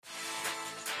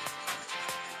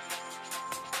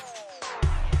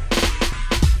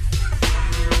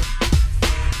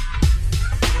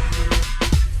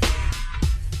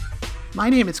My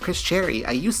name is Chris Cherry.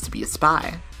 I used to be a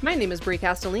spy. My name is Brie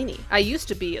Castellini. I used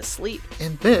to be asleep.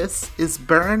 And this is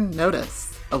Burn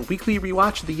Notice, a weekly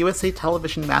rewatch of the USA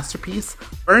television masterpiece,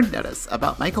 Burn Notice,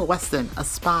 about Michael Weston, a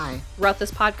spy. Throughout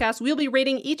this podcast, we'll be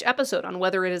rating each episode on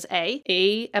whether it is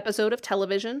A episode of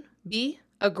television, B,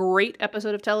 a great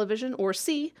episode of television, or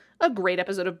C, a great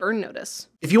episode of Burn Notice.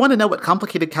 If you want to know what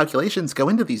complicated calculations go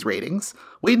into these ratings,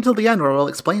 wait until the end where we'll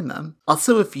explain them.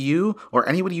 Also, if you or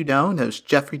anyone you know knows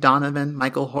Jeffrey Donovan,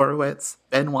 Michael Horowitz,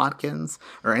 Ben Watkins,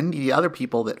 or any of the other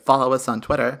people that follow us on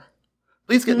Twitter,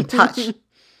 please get in touch.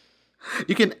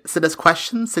 You can send us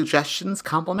questions, suggestions,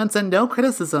 compliments, and no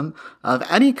criticism of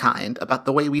any kind about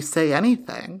the way we say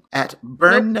anything at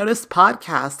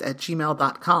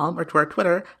burnnoticedpodcast@gmail.com or to our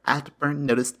Twitter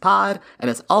 @burnnoticedpod.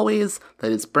 And as always,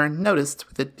 that is Burn Noticed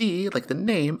with a D, like the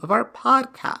name of our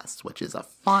podcast, which is a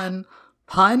fun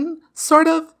pun, sort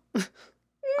of.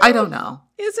 I don't know.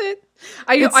 Is it?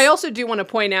 I also do want to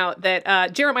point out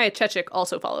that Jeremiah Chechik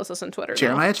also follows us on Twitter.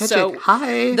 Jeremiah Chechik, so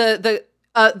hi.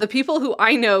 The people who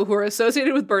I know who are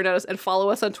associated with Burn Notice and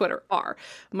follow us on Twitter are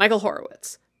Michael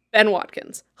Horowitz, Ben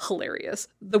Watkins, hilarious.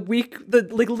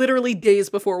 Literally days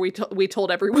before we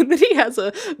told everyone that he has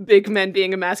a big men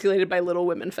being emasculated by little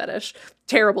women fetish.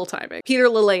 Terrible timing. Peter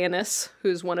Leleanis,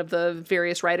 who's one of the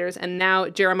various writers, and now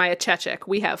Jeremiah Chechik.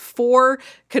 We have 4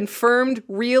 confirmed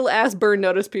real-ass Burn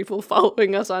Notice people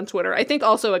following us on Twitter. I think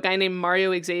also a guy named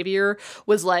Mario Xavier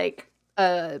was like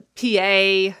a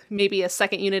PA, maybe a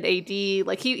second unit AD.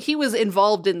 Like he was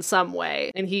involved in some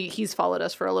way, and he's followed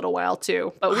us for a little while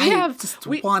too. But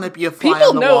we want to be a fly people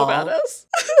on the know wall. about us.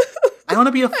 I want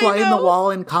to be a fly in the wall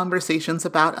in conversations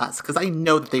about us because I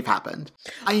know that they've happened.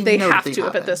 They have to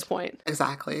have at this point.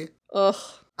 Exactly. Ugh.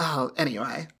 Oh,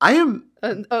 anyway, I am.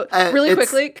 Really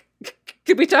quickly.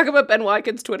 Could we talk about Ben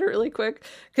Watkins' Twitter really quick?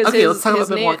 Okay, let's talk about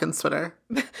Ben Watkins' Twitter.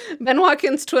 Ben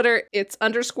Watkins' Twitter, it's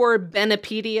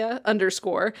 _Benepedia_,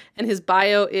 and his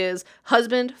bio is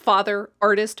husband, father,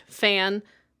 artist, fan,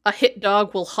 a hit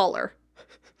dog will holler.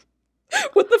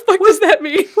 What the fuck does that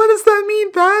mean? What does that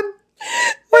mean, Ben?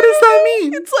 What does that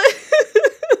mean?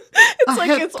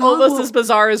 It's almost as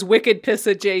bizarre as Wicked Piss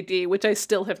at JD, which I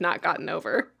still have not gotten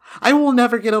over. I will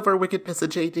never get over Wicked Piss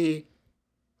at JD.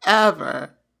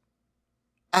 Ever.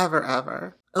 Ever,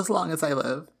 ever. As long as I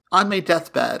live. On my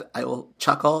deathbed, I will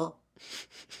chuckle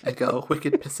and go,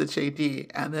 Wicked Piss at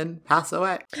JD, and then pass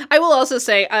away. I will also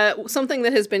say, something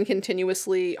that has been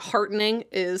continuously heartening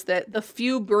is that the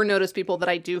few Burn Notice people that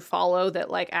I do follow that,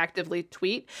 like, actively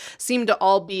tweet seem to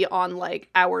all be on, like,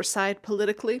 our side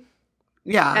politically.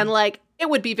 Yeah. And, like, it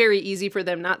would be very easy for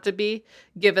them not to be,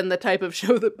 given the type of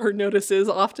show that Burn Notice is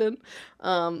often.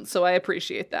 So I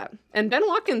appreciate that. And Ben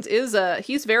Watkins is,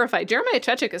 he's verified. Jeremiah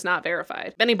Chechik is not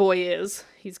verified. Benny Boy is.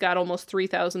 He's got almost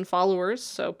 3,000 followers,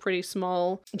 so pretty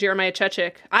small. Jeremiah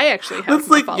Chechik. I actually have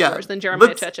more followers than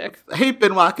Jeremiah Chechik. Hey,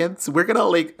 Ben Watkins, we're gonna,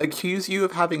 like, accuse you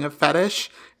of having a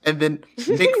fetish and then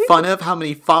make fun of how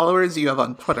many followers you have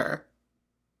on Twitter.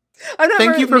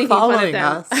 Thank you for following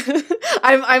us.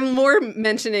 I'm more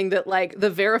mentioning that, like, the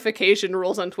verification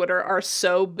rules on Twitter are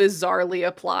so bizarrely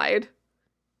applied.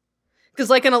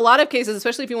 Because, like, in a lot of cases,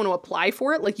 especially if you want to apply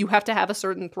for it, like, you have to have a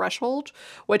certain threshold,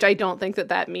 which I don't think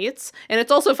that meets. And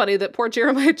it's also funny that poor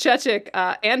Jeremiah Chechik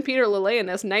and Peter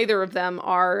Leleanis, neither of them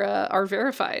are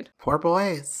verified. Poor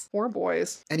boys. Poor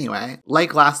boys. Anyway,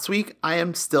 like last week, I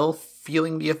am still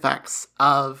feeling the effects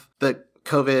of the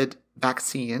COVID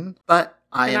vaccine, but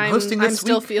I'm hosting this week. I'm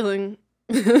still feeling...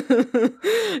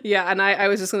 Yeah, and I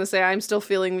was just going to say, I'm still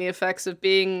feeling the effects of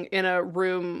being in a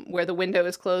room where the window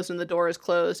is closed and the door is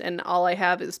closed, and all I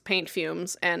have is paint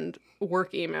fumes and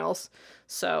work emails,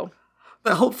 so...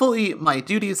 But hopefully my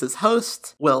duties as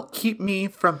host will keep me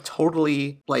from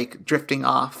totally, like, drifting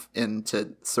off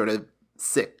into sort of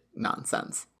sick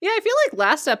nonsense. Yeah, I feel like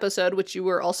last episode, which you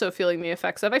were also feeling the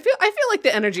effects of, I feel like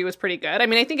the energy was pretty good. I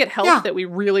mean, I think it helped that we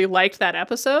really liked that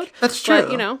episode. That's true.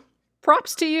 But, you know,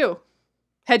 props to you.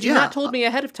 Had you not told me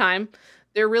ahead of time,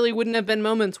 there really wouldn't have been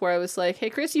moments where I was like,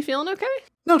 hey, Chris, you feeling okay?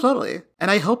 No, totally.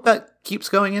 And I hope that keeps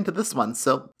going into this one.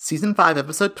 So, Season 5,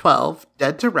 Episode 12,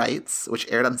 Dead to Rights,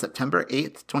 which aired on September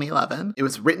 8th, 2011. It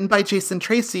was written by Jason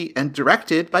Tracy and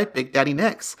directed by Big Daddy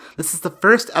Nix. This is the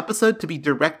first episode to be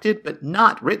directed but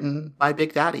not written by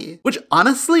Big Daddy. Which,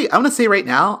 honestly, I want to say right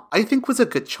now, I think was a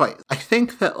good choice. I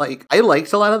think that, like, I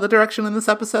liked a lot of the direction in this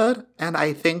episode. And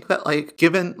I think that, like,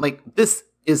 given, like, this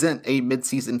isn't a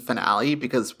mid-season finale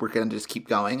because we're going to just keep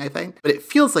going, I think. But it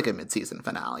feels like a mid-season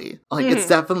finale. Like, it's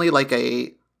definitely like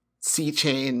a sea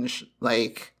change.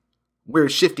 Like, we're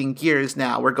shifting gears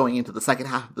now. We're going into the second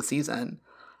half of the season.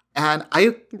 And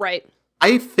I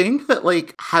I think that,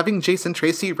 like, having Jason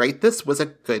Tracy write this was a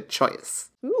good choice.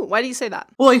 Ooh, why do you say that?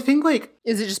 Well, I think, like...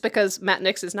 Is it just because Matt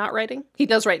Nix is not writing? He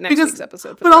does write next week's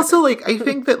episode. But also, like, I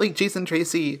think that, like, Jason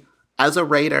Tracy, as a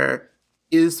writer,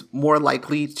 is more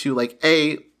likely to, like,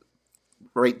 A,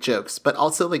 write jokes, but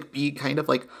also, like, B, kind of,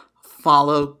 like,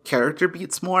 follow character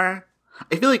beats more.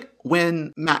 I feel like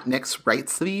when Matt Nix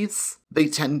writes these, they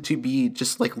tend to be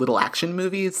just, like, little action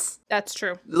movies. That's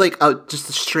true. Like, just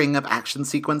a string of action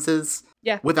sequences.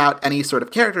 Yeah. Without any sort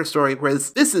of character story,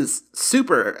 whereas this is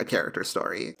super a character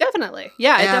story. Definitely.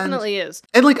 Yeah, it definitely is.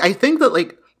 And, like, I think that,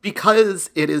 like, because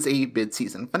it is a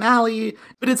mid-season finale,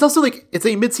 but it's also, like, it's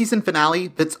a mid-season finale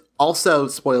that's also,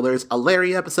 spoilers, a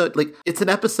Larry episode. Like, it's an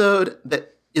episode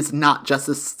that is not just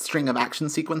a string of action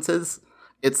sequences.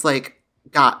 It's, like,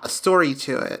 got a story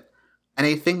to it. And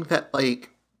I think that,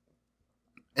 like,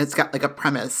 it's got, like, a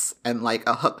premise and, like,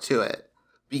 a hook to it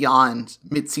beyond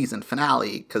mid-season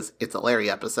finale, because it's a Larry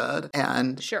episode.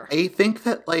 And sure. I think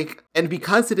that, like, and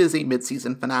because it is a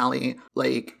mid-season finale,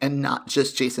 like, and not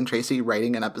just Jason Tracy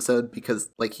writing an episode because,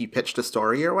 like, he pitched a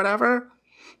story or whatever,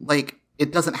 like,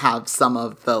 it doesn't have some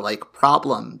of the, like,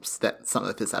 problems that some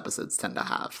of his episodes tend to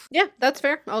have. Yeah, that's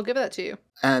fair. I'll give that to you.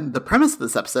 And the premise of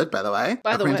this episode, by the way,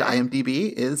 according to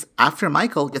IMDb, is after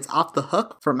Michael gets off the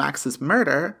hook for Max's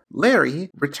murder, Larry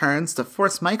returns to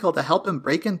force Michael to help him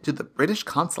break into the British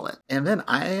consulate. And then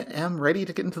I am ready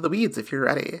to get into the weeds if you're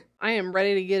ready. I am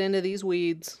ready to get into these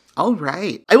weeds. All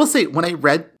right. I will say, when I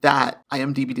read that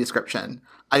IMDb description,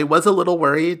 I was a little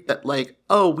worried that, like,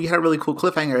 oh, we had a really cool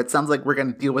cliffhanger. It sounds like we're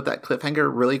going to deal with that cliffhanger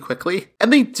really quickly.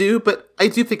 And they do, but I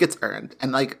do think it's earned.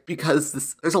 And, like,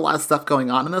 because there's a lot of stuff going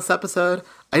on in this episode,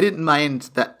 I didn't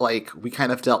mind that, like, we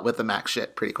kind of dealt with the Max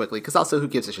shit pretty quickly. Because also, who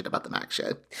gives a shit about the Max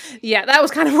shit? Yeah, that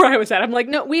was kind of where I was at. I'm like,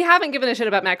 no, we haven't given a shit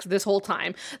about Max this whole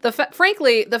time.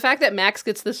 Frankly, the fact that Max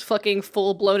gets this fucking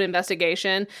full-blown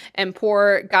investigation and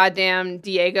poor goddamn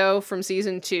Diego from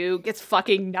season 2 gets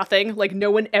fucking nothing. Like,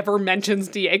 no one ever mentions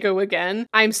Diego again.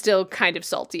 I'm still kind of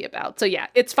salty about. So yeah,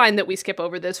 it's fine that we skip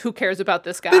over this. Who cares about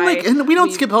this guy? But, like, and we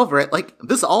don't skip over it. Like,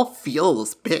 this all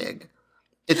feels big.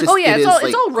 It just,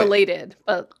 it's all related.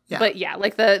 But yeah,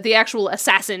 like the actual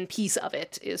assassin piece of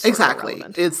it is exactly.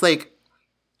 It's like,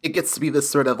 it gets to be this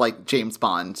sort of, like, James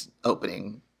Bond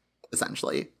opening,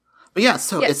 essentially. But yeah,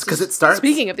 so it's because it starts...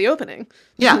 Speaking of the opening.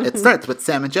 Yeah, it starts with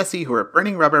Sam and Jesse, who are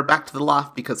burning rubber back to the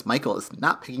loft because Michael is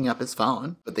not picking up his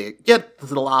phone. But they get to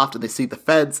the loft and they see the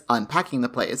feds unpacking the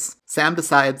place. Sam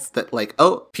decides that, like,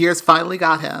 oh, Pierce finally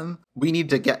got him. We need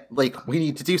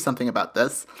to do something about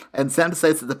this. And Sam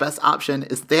decides that the best option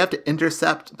is they have to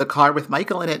intercept the car with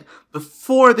Michael in it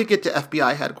before they get to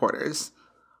FBI headquarters.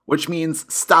 Which means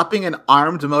stopping an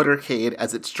armed motorcade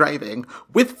as it's driving,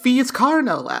 with Fee's car,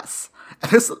 no less.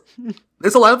 And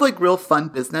there's a lot of, like, real fun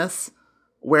business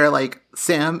where, like,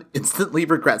 Sam instantly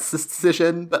regrets this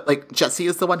decision, but, like, Jesse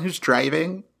is the one who's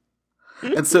driving.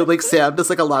 And so, like, Sam does,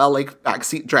 like, a lot of, like,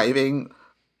 backseat driving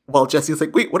while Jesse's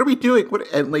like, wait, what are we doing?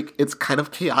 And, like, it's kind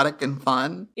of chaotic and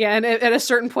fun. Yeah, and at a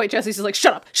certain point, Jesse's like,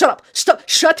 shut up,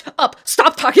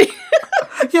 stop talking.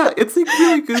 Yeah, it's, like,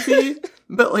 really goofy,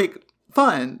 but, like,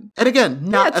 fun. And again,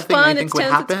 not a thing I think would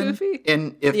happen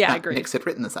if Matt Nix had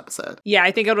written this episode. Yeah,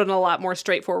 I think it would have been a lot more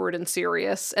straightforward and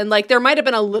serious. And, like, there might have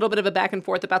been a little bit of a back and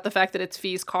forth about the fact that it's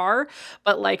Fee's car,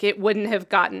 but, like, it wouldn't have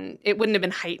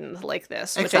been heightened like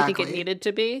this, which I think it needed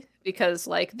to be, because,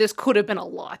 like, this could have been a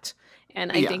lot.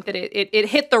 And I think that it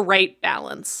hit the right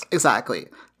balance. Exactly.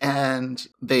 And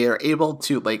they are able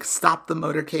to, like, stop the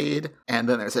motorcade. And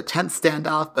then there's a tense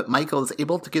standoff. But Michael is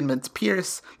able to convince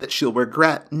Pierce that she'll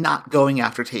regret not going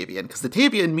after Tavian. Because the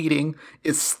Tavian meeting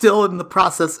is still in the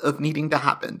process of needing to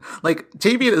happen. Like,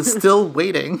 Tavian is still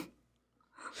waiting.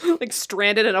 Like,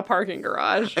 stranded in a parking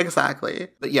garage. Exactly.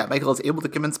 But yeah, Michael is able to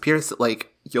convince Pierce that,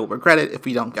 like, you'll regret it if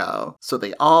we don't go. So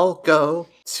they all go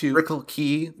to Brickell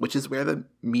Key, which is where the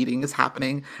meeting is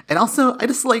happening. And also, I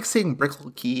just like saying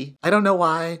Brickell Key. I don't know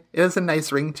why. It has a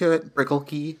nice ring to it, Brickell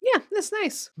Key. Yeah, that's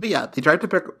nice. But yeah, they drive to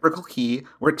Brickell Key,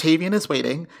 where Tavian is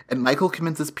waiting, and Michael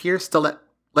convinces Pierce to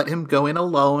let him go in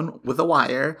alone with a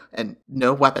wire and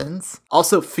no weapons.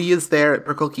 Also, Fee is there at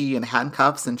Brickell Key in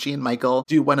handcuffs, and she and Michael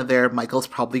do one of their Michael's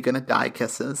probably gonna die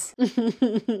kisses.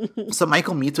 So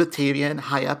Michael meets with Tavian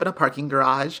high up in a parking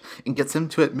garage and gets him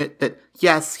to admit that,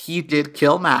 yes, he did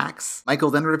kill Max.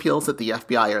 Michael then reveals that the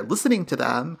FBI are listening to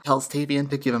them, tells Tavian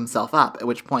to give himself up, at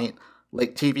which point,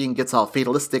 like, Tavian gets all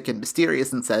fatalistic and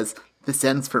mysterious and says, this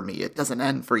ends for me, it doesn't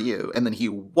end for you. And then he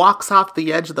walks off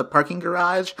the edge of the parking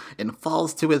garage and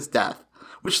falls to his death.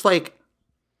 Which, like,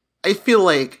 I feel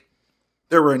like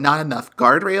there were not enough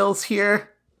guardrails here.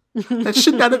 It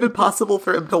should not have been possible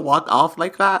for him to walk off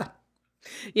like that.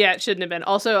 Yeah, it shouldn't have been.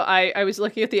 Also, I was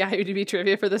looking at the IMDb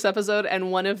trivia for this episode,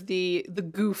 and one of the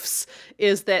goofs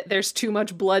is that there's too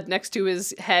much blood next to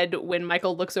his head when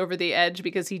Michael looks over the edge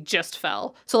because he just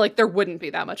fell. So, like, there wouldn't be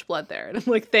that much blood there. And I'm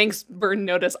like, thanks, Burn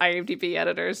Notice IMDb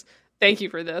editors. Thank you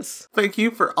for this. Thank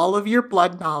you for all of your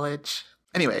blood knowledge.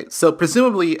 Anyway, so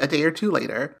presumably a day or two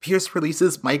later, Pierce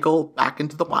releases Michael back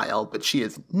into the wild, but she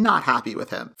is not happy with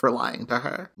him for lying to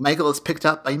her. Michael is picked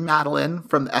up by Madeline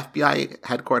from the FBI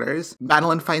headquarters.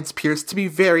 Madeline finds Pierce to be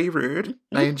very rude,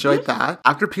 and I enjoyed that.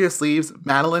 After Pierce leaves,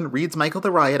 Madeline reads Michael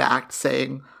the riot act,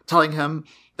 telling him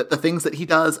that the things that he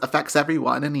does affects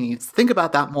everyone and he needs to think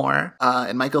about that more.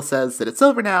 And Michael says that it's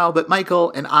over now, but Michael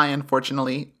and I,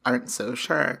 unfortunately, aren't so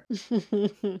sure.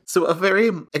 So a very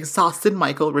exhausted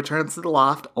Michael returns to the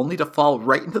loft only to fall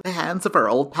right into the hands of our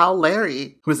old pal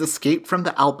Larry, who has escaped from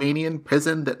the Albanian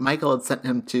prison that Michael had sent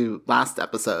him to last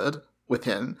episode with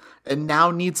him, and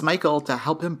now needs Michael to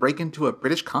help him break into a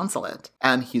British consulate.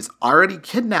 And he's already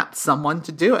kidnapped someone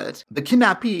to do it. The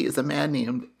kidnappee is a man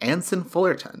named Anson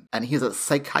Fullerton, and he's a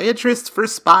psychiatrist for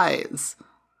spies,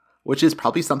 which is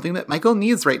probably something that Michael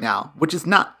needs right now, which is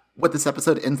not what this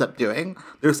episode ends up doing.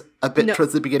 There's a bit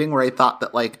towards the beginning where I thought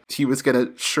that, like, he was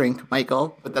gonna shrink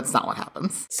Michael, but that's not what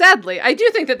happens. Sadly, I do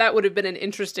think that would have been an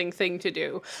interesting thing to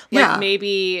do. Like,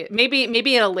 maybe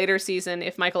in a later season,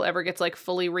 if Michael ever gets, like,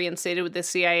 fully reinstated with the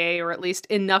CIA, or at least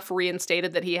enough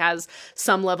reinstated that he has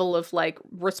some level of, like,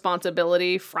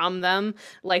 responsibility from them,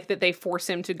 like, that they force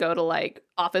him to go to, like,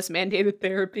 office-mandated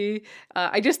therapy.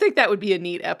 I just think that would be a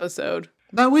neat episode.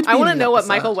 That would be I want to know what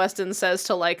Michael Weston says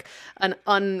to, like, an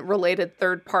unrelated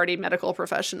third-party medical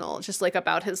professional, just, like,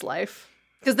 about his life.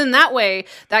 Because then that way,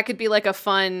 that could be, like, a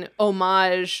fun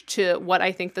homage to what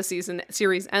I think the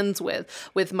series ends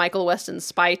with Michael Weston's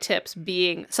spy tips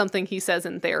being something he says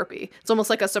in therapy. It's almost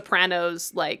like a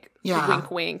Sopranos, like,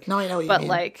 wink, wink. No, I know what you mean. But,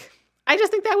 like, I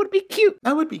just think that would be cute.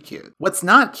 That would be cute. What's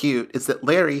not cute is that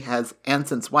Larry has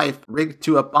Anson's wife rigged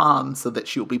to a bomb so that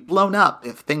she will be blown up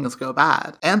if things go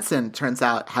bad. Anson, turns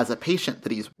out, has a patient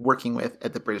that he's working with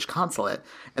at the British consulate,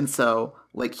 and so,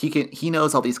 like, he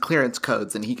knows all these clearance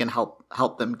codes and he can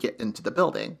help them get into the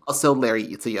building. Also, Larry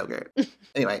eats a yogurt.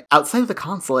 Anyway, outside of the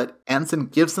consulate, Anson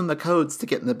gives them the codes to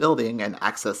get in the building and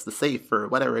access the safe or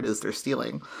whatever it is they're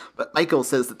stealing. But Michael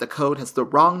says that the code has the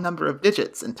wrong number of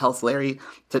digits and tells Larry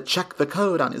to check the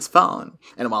code on his phone.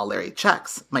 And while Larry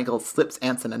checks, Michael slips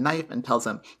Anson a knife and tells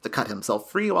him to cut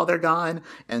himself free while they're gone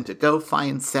and to go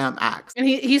find Sam Axe. And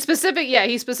he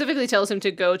specifically tells him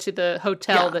to go to the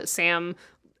hotel that Sam,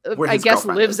 I guess,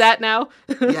 lives at now.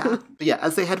 But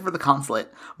as they head for the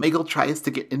consulate, Michael tries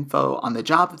to get info on the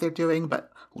job that they're doing,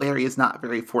 but Larry is not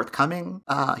very forthcoming.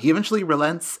 He eventually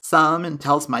relents some and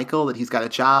tells Michael that he's got a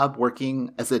job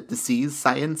working as a disease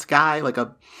science guy, like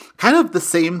a kind of the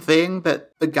same thing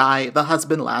that the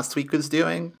husband last week was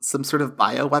doing, some sort of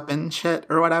bioweapon shit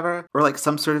or whatever, or like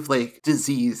some sort of like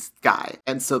disease guy.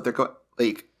 And so they're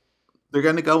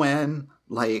going to go in,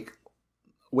 like,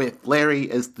 with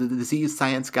Larry as the disease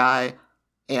science guy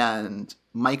and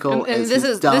Michael and as this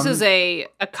his is dumb... this is a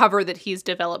cover that he's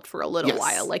developed for a little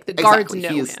while. Like, the guards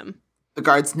know him. The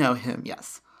guards know him,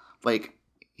 yes. Like,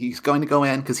 he's going to go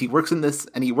in because he works in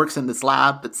this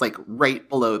lab that's, like, right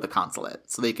below the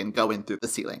consulate, so they can go in through the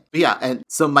ceiling. But yeah, and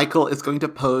so Michael is going to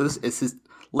pose as his,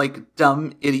 like,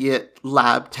 dumb idiot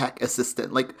lab tech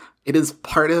assistant. Like, it is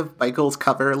part of Michael's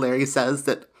cover. Larry says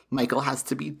that Michael has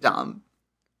to be dumb.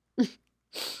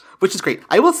 Which is great.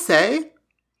 I will say,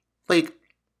 like,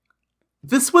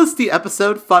 this was the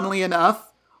episode, funnily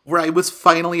enough, where I was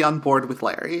finally on board with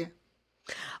Larry.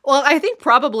 Well, I think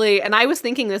probably, and I was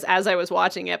thinking this as I was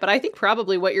watching it, but I think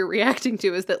probably what you're reacting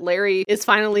to is that Larry is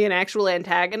finally an actual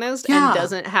antagonist and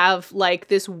doesn't have, like,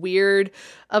 this weird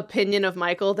opinion of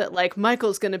Michael that, like,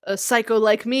 Michael's gonna be a psycho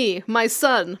like me, my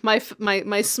son,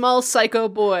 my small psycho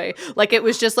boy. Like, it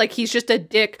was just like, he's just a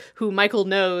dick who Michael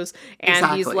knows, and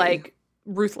he's, like,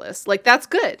 ruthless. Like, that's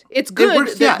good. It's good.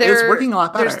 It's working a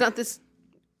lot better. There's not this...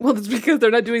 Well, it's because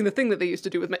they're not doing the thing that they used to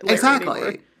do with Larry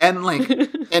anymore. And, like,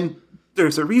 and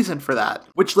there's a reason for that,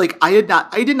 which, like, I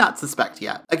did not suspect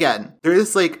yet. Again, there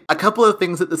is, like, a couple of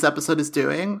things that this episode is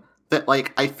doing that,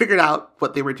 like, I figured out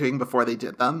what they were doing before they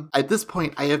did them. At this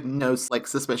point, I have no, like,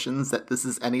 suspicions that this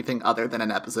is anything other than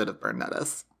an episode of Burn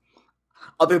Notice.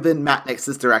 Other than Matt Nix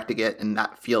is directing it, and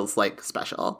that feels, like,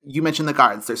 special. You mentioned the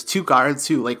guards. There's 2 guards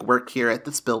who, like, work here at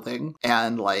this building,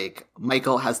 and, like,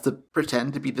 Michael has to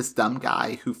pretend to be this dumb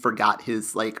guy who forgot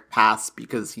his, like, past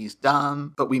because he's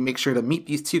dumb. But we make sure to meet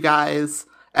these 2 guys,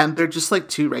 and they're just, like,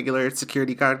 2 regular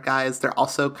security guard guys. They're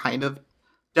also kind of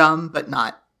dumb, but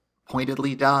not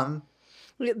pointedly dumb.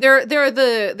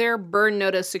 They're burn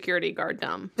notice security guard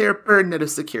dumb. They're burn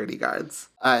notice security guards.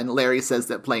 And Larry says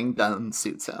that playing dumb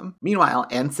suits him. Meanwhile,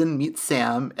 Anson meets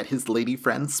Sam at his lady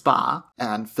friend's spa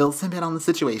and fills him in on the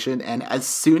situation. And as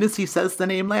soon as he says the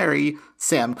name Larry,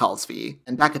 Sam calls Fee.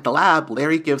 And back at the lab,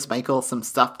 Larry gives Michael some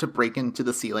stuff to break into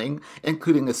the ceiling,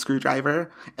 including a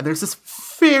screwdriver. And there's this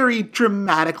very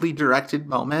dramatically directed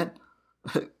moment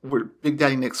where Big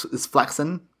Daddy Nick is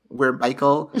flexing, where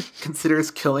Michael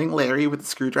considers killing Larry with a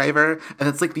screwdriver, and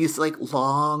it's like these like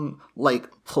long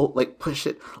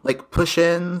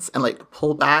push-ins and like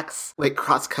pullbacks, like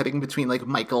cross-cutting between like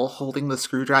Michael holding the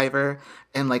screwdriver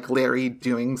and like Larry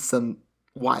doing some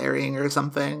wiring or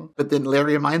something. But then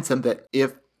Larry reminds him that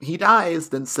if he dies,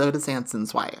 then so does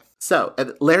Anson's wife. So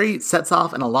Larry sets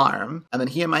off an alarm, and then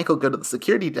he and Michael go to the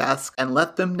security desk and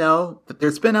let them know that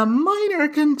there's been a minor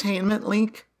containment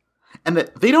leak, and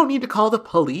that they don't need to call the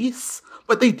police,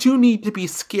 but they do need to be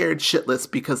scared shitless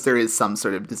because there is some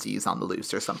sort of disease on the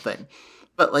loose or something.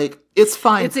 But, like, it's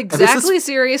fine. It's exactly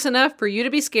serious enough for you to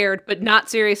be scared, but not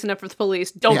serious enough for the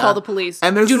police. Don't call the police.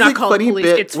 And there's do this, not call the police.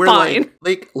 It's where, fine.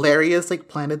 Like, Larry has, like,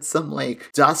 planted some,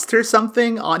 like, dust or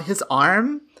something on his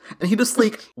arm, and he just,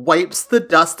 like, wipes the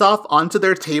dust off onto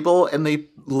their table, and they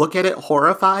look at it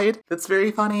horrified. That's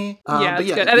very funny.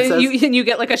 It's good. And then you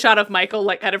get, like, a shot of Michael,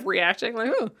 like, kind of reacting,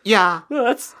 like, oh. Yeah. Oh,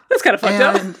 that's kind of fucked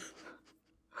up.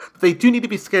 They do need to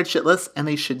be scared shitless, and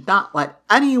they should not let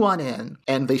anyone in.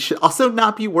 And they should also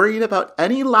not be worried about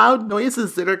any loud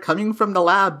noises that are coming from the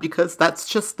lab, because that's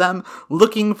just them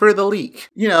looking for the leak.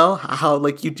 You know, how,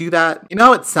 like, you do that. You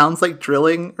know, it sounds like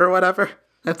drilling or whatever.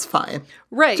 That's fine.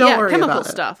 Right, Don't worry chemical about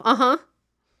stuff. Uh-huh.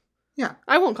 Yeah.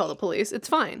 I won't call the police. It's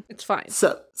fine. It's fine.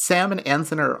 So Sam and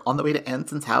Anson are on the way to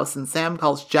Anson's house, and Sam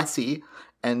calls Jesse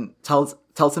and tells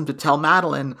him to tell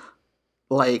Madeline,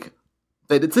 like,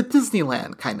 that it's a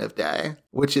Disneyland kind of day,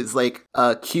 which is like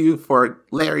a cue for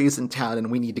Larry's in town and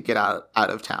we need to get out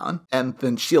of town. And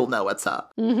then she'll know what's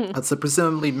up. Mm-hmm. So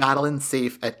presumably Madeline's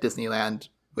safe at Disneyland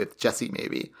with Jesse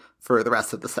maybe for the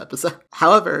rest of this episode.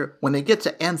 However, when they get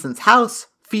to Anson's house,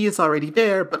 Fee is already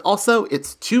there, but also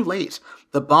it's too late.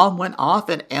 The bomb went off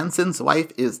and Anson's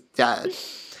wife is dead.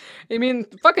 I mean,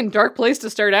 fucking dark place to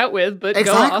start out with, but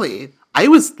exactly. Go off. I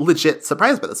was legit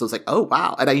surprised by this. I was like, oh,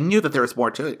 wow. And I knew that there was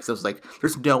more to it because I was like,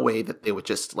 there's no way that they would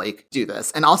just, like, do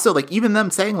this. And also, like, even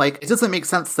them saying, like, it doesn't make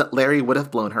sense that Larry would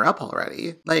have blown her up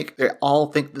already. Like, they all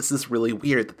think this is really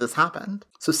weird that this happened.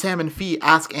 So Sam and Fee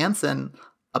ask Anson,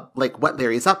 like, what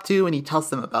Larry's up to, and he tells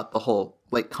them about the whole,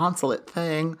 like, consulate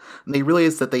thing. And they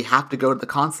realize that they have to go to the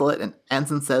consulate, and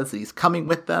Anson says that he's coming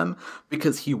with them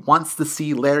because he wants to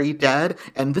see Larry dead.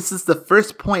 And this is the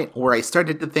first point where I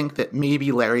started to think that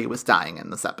maybe Larry was dying in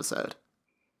this episode.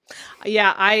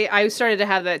 Yeah, I started to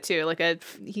have that too. Like,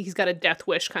 he's got a death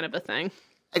wish kind of a thing.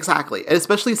 Exactly. And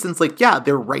especially since, like, yeah,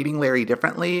 they're writing Larry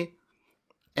differently.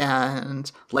 And,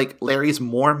 like, Larry's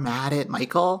more mad at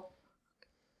Michael.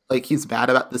 Like, he's mad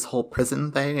about this whole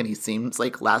prison thing, and he seems,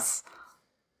 like, less,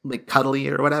 like, cuddly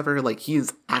or whatever. Like,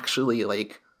 he's actually,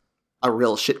 like, a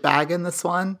real shitbag in this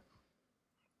one.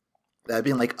 That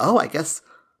being like, oh, I guess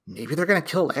maybe they're gonna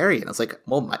kill Larry. And I was like,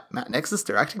 well, Matt Nix is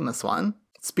directing this one.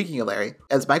 Speaking of Larry,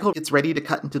 as Michael gets ready to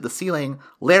cut into the ceiling,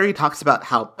 Larry talks about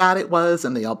how bad it was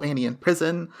in the Albanian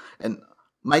prison, and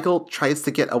Michael tries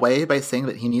to get away by saying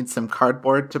that he needs some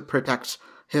cardboard to protect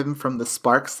him from the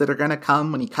sparks that are going to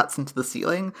come when he cuts into the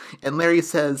ceiling. And Larry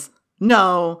says,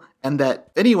 no, and that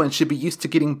anyone should be used to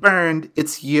getting burned.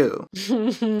 It's you.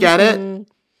 Get it?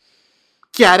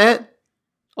 Get it?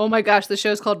 Oh my gosh, the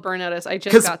show's called Burn Notice. I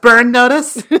just got Burn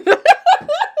Notice?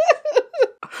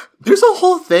 There's a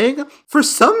whole thing. For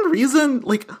some reason,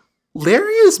 like,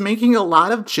 Larry is making a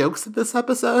lot of jokes in this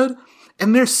episode,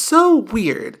 and they're so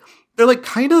weird. They're, like,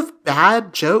 kind of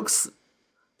bad jokes.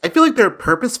 I feel like they're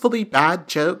purposefully bad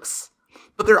jokes,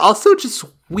 but they're also just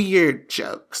weird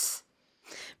jokes.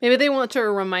 Maybe they want to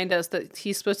remind us that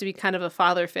he's supposed to be kind of a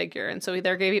father figure, and so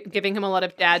they're giving him a lot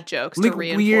of dad jokes like to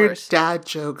reinforce. Weird dad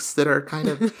jokes that are kind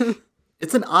of...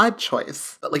 It's an odd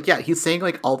choice. But, like, yeah, he's saying,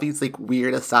 like, all these, like,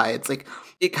 weird asides. Like,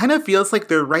 it kind of feels like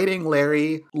they're writing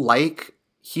Larry like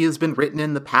he has been written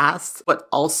in the past, but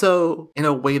also in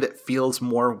a way that feels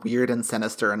more weird and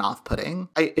sinister and off-putting.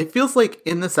 It feels like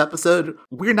in this episode,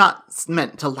 we're not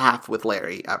meant to laugh with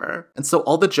Larry ever. And so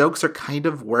all the jokes are kind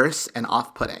of worse and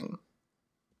off-putting.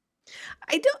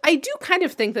 I do kind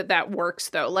of think that works,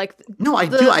 though. Like, no, I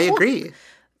do. I agree.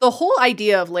 The whole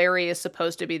idea of Larry is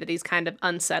supposed to be that he's kind of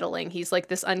unsettling. He's like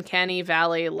this uncanny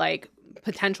valley, like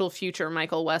potential future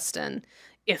Michael Weston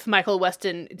if Michael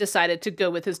Weston decided to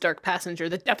go with his dark passenger.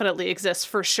 That definitely exists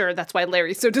for sure. That's why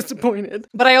Larry's so disappointed.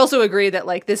 But I also agree that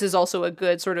like this is also a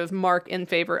good sort of mark in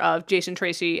favor of Jason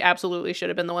Tracy absolutely should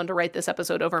have been the one to write this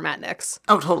episode over Matt Nix.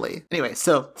 Oh, totally. Anyway,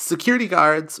 so security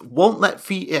guards won't let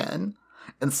Fee in,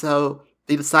 and so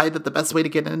they decide that the best way to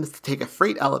get in is to take a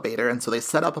freight elevator, and so they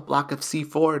set up a block of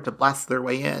C4 to blast their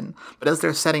way in. But as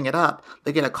they're setting it up,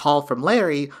 they get a call from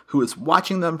Larry, who is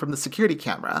watching them from the security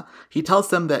camera. He tells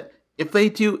them that if they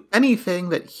do anything,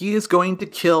 that he is going to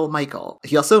kill Michael.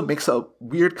 He also makes a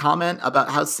weird comment about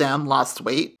how Sam lost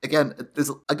weight. Again,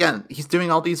 he's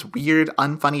doing all these weird,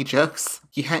 unfunny jokes.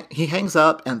 He hangs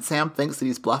up, and Sam thinks that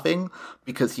he's bluffing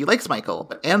because he likes Michael.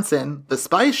 But Anson, the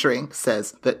spy shrink,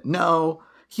 says that no,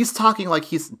 he's talking like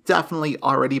he's definitely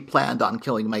already planned on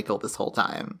killing Michael this whole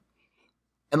time.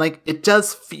 And, like, it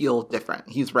does feel different.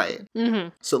 He's right. Mm-hmm.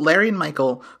 So Larry and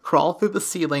Michael crawl through the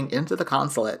ceiling into the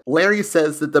consulate. Larry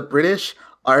says that the British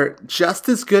are just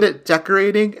as good at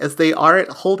decorating as they are at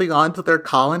holding on to their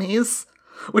colonies,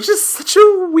 which is such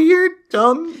a weird,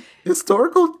 dumb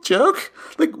historical joke.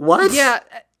 Like, what? Yeah,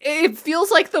 it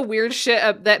feels like the weird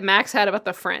shit that Max had about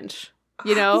the French,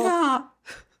 you know? Yeah.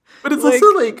 But it's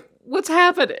also, like... What's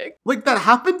happening? Like, that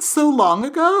happened so long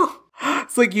ago.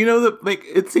 It's like, you know, that like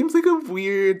it seems like a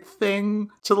weird thing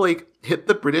to like hit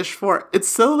the British for. It's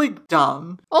so like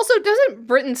dumb. Also, doesn't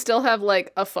Britain still have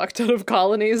like a fuck ton of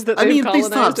colonies that they've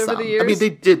colonized over the years? I mean, they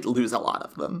did lose a lot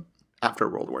of them after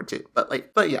World War II,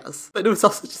 but yes. But it was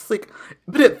also just like,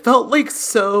 but it felt like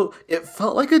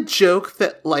a joke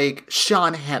that like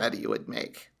Sean Hannity would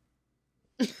make.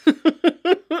 Because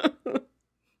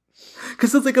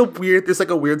it's like there's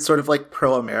like a weird sort of like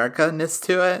pro-America-ness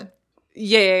to it.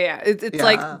 Yeah. It's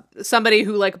like somebody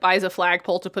who like buys a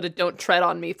flagpole to put a "Don't Tread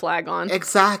on Me" flag on.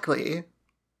 Exactly.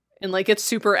 And like it's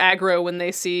super aggro when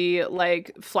they see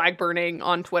like flag burning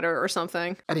on Twitter or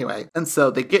something. Anyway, and so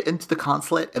they get into the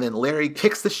consulate, and then Larry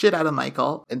kicks the shit out of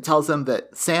Michael and tells him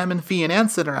that Sam and Fee and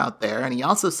Anson are out there, and he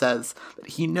also says that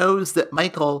he knows that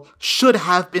Michael should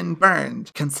have been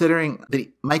burned, considering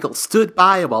that Michael stood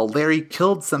by while Larry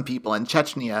killed some people in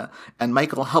Chechnya, and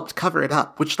Michael helped cover it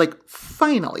up, which like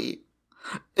finally...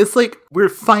 It's like we're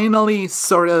finally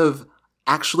sort of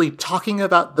actually talking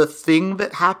about the thing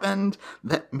that happened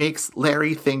that makes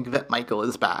Larry think that Michael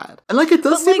is bad. And like it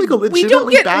does seem like a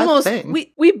legitimately bad thing.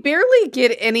 We barely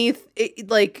get any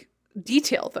like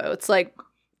detail though. It's like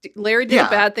Larry did a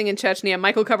bad thing in Chechnya,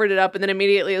 Michael covered it up, and then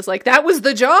immediately is like, that was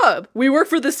the job. We work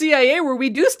for the CIA where we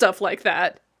do stuff like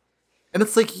that. And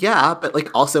it's like, yeah, but like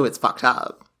also it's fucked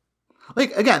up.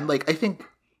 Like again, like I think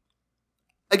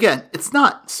again, it's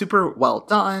not super well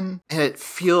done, and it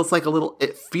feels like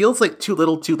too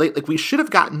little too late. Like, we should have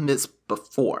gotten this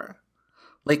before.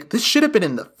 Like, this should have been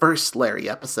in the first Larry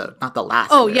episode, not the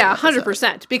last Larry episode.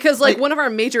 100%. Because, like, one of our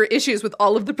major issues with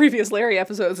all of the previous Larry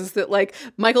episodes is that, like,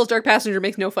 Michael's Dark Passenger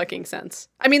makes no fucking sense.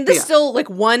 I mean, this still, like,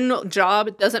 one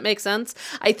job doesn't make sense.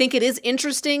 I think it is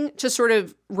interesting to sort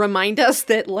of remind us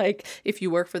that, like, if you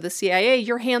work for the CIA,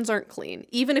 your hands aren't clean.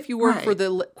 Even if you work for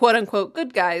the quote-unquote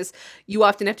good guys, you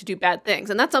often have to do bad things.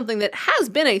 And that's something that has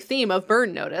been a theme of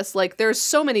Burn Notice. Like, there's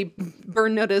so many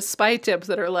Burn Notice spy tips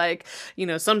that are like, you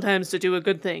know, sometimes to do a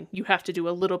good thing, you have to do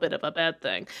a little bit of a bad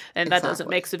thing. And that doesn't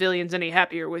make civilians any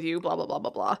happier with you, blah, blah, blah,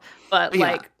 blah, blah. But,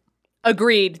 like,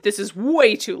 agreed, this is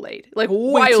way too late. Like,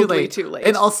 wildly too late.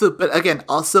 And also, but again,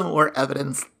 also more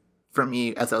evidence for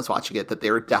me as I was watching it that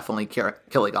they were definitely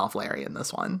killing off Larry in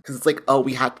this one. Because it's like, oh,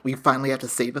 we finally have to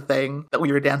say the thing that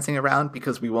we were dancing around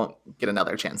because we won't get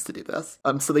another chance to do this.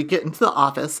 So they get into the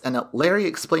office, and Larry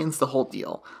explains the whole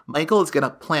deal. Michael is going to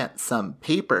plant some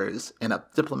papers in a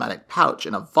diplomatic pouch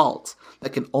in a vault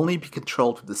that can only be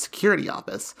controlled through the security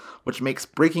office, which makes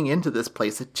breaking into this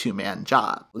place a two-man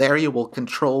job. Larry will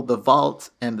control the vault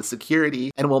and the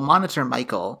security, and will monitor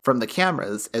Michael from the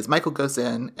cameras as Michael goes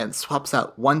in and swaps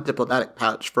out one diplomatic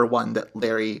pouch for one that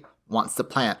Larry wants to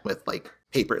plant with, like,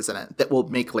 papers in it that will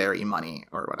make Larry money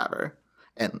or whatever,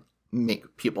 and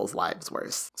make people's lives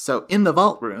worse. So in the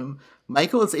vault room,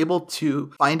 Michael is able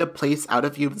to find a place out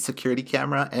of view of the security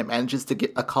camera and manages to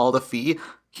get a call to Fee.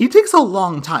 He takes a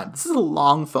long time. This is a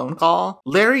long phone call.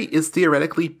 Larry is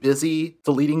theoretically busy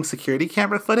deleting security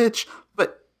camera footage,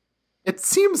 but it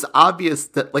seems obvious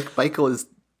that, like, Michael is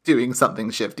doing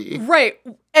something shifty. Right.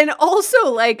 And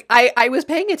also, like, I was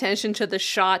paying attention to the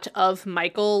shot of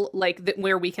Michael, like,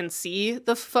 where we can see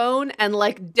the phone, and,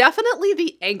 like, definitely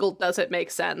the angle doesn't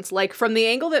make sense. Like, from the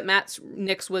angle that Matt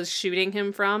Nix was shooting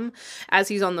him from as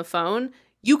he's on the phone,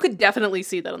 you could definitely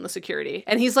see that on the security.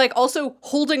 And he's, like, also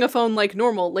holding a phone like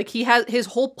normal. Like, he has, his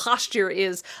whole posture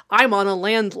is, I'm on a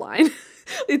landline.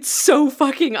 It's so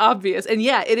fucking obvious. And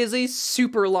yeah, it is a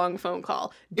super long phone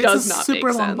call. Does not make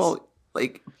sense.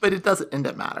 But it doesn't end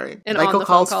up mattering. And Michael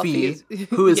calls call, Fee,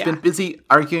 who has yeah. been busy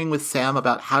arguing with Sam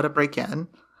about how to break in.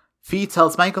 Fee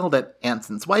tells Michael that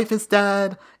Anson's wife is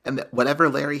dead, and that whatever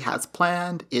Larry has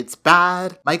planned, it's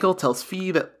bad. Michael tells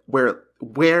Fee that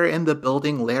where in the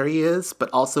building Larry is, but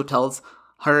also tells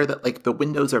her that, like, the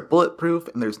windows are bulletproof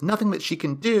and there's nothing that she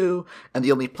can do, and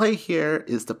the only play here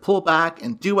is to pull back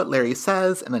and do what Larry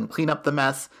says and then clean up the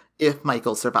mess if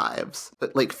Michael survives.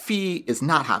 But, like, Fee is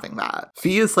not having that.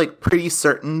 Fee is, like, pretty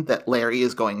certain that Larry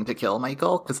is going to kill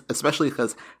Michael, especially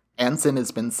because Anson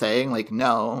has been saying, like,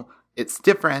 no, it's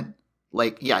different.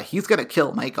 Like, yeah, he's gonna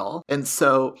kill Michael. And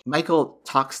so Michael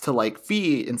talks to, like,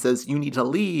 Fee and says, you need to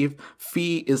leave.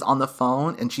 Fee is on the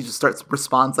phone and she just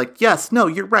responds like, yes, no,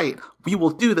 you're right. We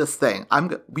will do this thing.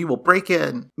 We will break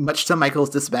in, much to Michael's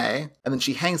dismay. And then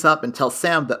she hangs up and tells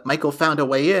Sam that Michael found a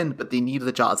way in, but they need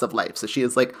the jaws of life. So she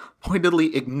is, like,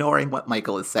 pointedly ignoring what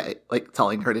Michael is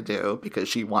telling her to do because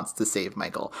she wants to save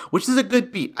Michael, which is a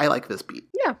good beat. I like this beat.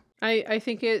 Yeah. I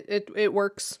think it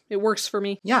works. It works for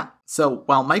me. Yeah. So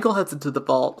while Michael heads into the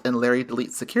vault and Larry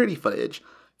deletes security footage,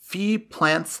 Fee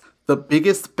plants the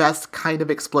biggest, best kind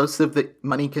of explosive that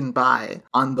money can buy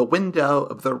on the window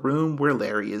of the room where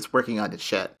Larry is working on his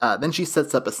shit. Then she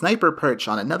sets up a sniper perch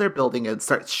on another building and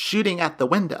starts shooting at the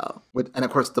window. And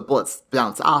of course the bullets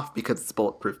bounce off because it's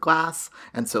bulletproof glass.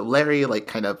 And so Larry, like,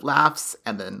 kind of laughs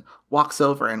and then walks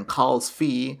over and calls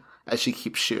Fee as she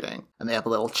keeps shooting. And they have a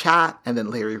little chat, and then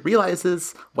Larry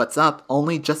realizes what's up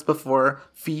only just before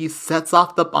Fee sets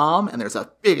off the bomb, and there's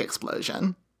a big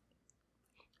explosion.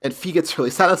 And Fee gets really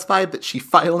satisfied that she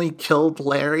finally killed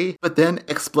Larry, but then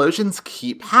explosions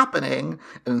keep happening,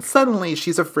 and suddenly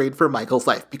she's afraid for Michael's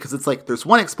life, because it's like there's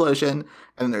one explosion, and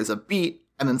then there's a beat,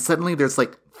 and then suddenly there's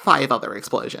like 5 other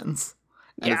explosions.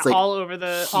 And yeah, it's, like, all over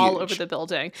the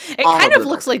building. It all kind of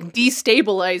looks building. like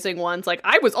destabilizing ones. Like,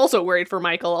 I was also worried for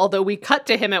Michael, although we cut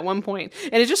to him at one point,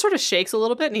 and it just sort of shakes a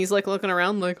little bit, and he's like looking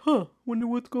around like, huh, wonder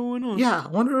what's going on. Yeah,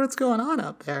 wonder what's going on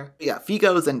up there. But yeah, Fee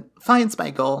goes and finds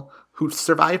Michael, who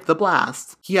survived the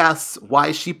blast. He asks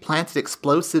why she planted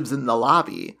explosives in the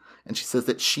lobby, and she says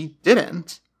that she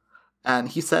didn't. And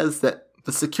he says that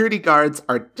the security guards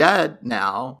are dead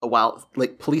now, while,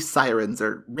 like, police sirens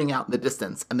are ring out in the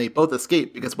distance, and they both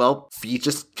escape because, well, Fee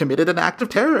just committed an act of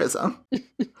terrorism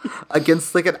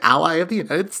against, like, an ally of the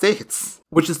United States.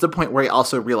 Which is the point where he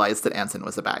also realized that Anson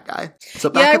was a bad guy. So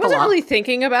back yeah, I at the wasn't loft, really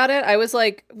thinking about it. I was,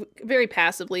 like, very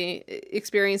passively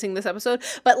experiencing this episode.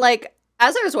 But, like,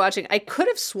 as I was watching, I could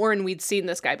have sworn we'd seen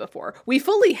this guy before. We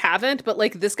fully haven't, but,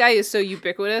 like, this guy is so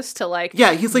ubiquitous to, like,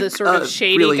 yeah, he's like the sort of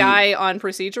shady really, guy on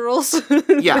procedurals.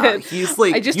 Yeah, he's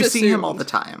like, I just you see him assumed. all the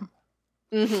time.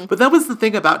 Mm-hmm. But that was the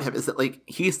thing about him, is that, like,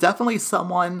 he's definitely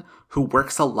someone who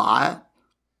works a lot,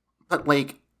 but,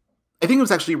 like, I think it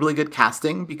was actually really good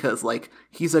casting because, like,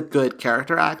 he's a good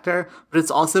character actor, but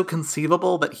it's also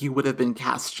conceivable that he would have been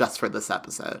cast just for this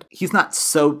episode. He's not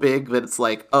so big that it's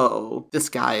like, oh, this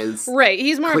guy is Right,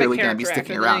 he's more clearly of a going to be character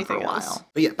sticking actor than around for a anything while. else.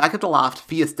 But yeah, back at the loft,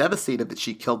 Fee is devastated that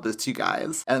she killed those 2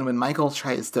 guys. And when Michael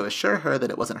tries to assure her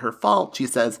that it wasn't her fault, she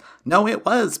says, no, it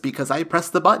was, because I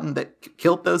pressed the button that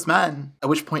killed those men. At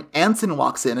which point Anson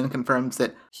walks in and confirms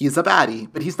that he's a baddie.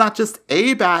 But he's not just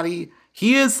a baddie,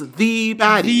 he is the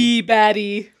baddie. The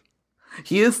baddie.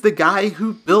 He is the guy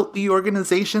who built the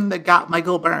organization that got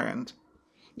Michael burned.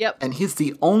 Yep. And he's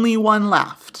the only one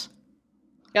left.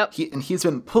 Yep. He's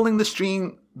been pulling the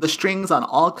strings on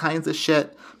all kinds of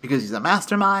shit because he's a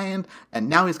mastermind, and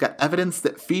now he's got evidence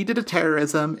that Fee did a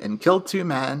terrorism and killed 2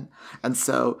 men, and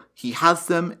so he has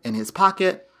them in his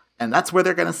pocket, and that's where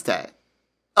they're gonna stay.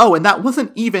 Oh, and that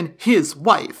wasn't even his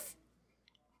wife.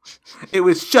 It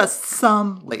was just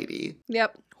some lady.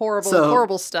 Yep.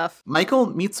 Horrible stuff. Michael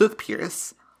meets with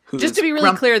Pierce. Just to be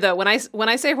really clear, though, when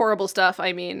I say horrible stuff,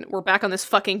 I mean we're back on this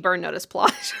fucking Burn Notice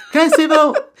plot. Can I say,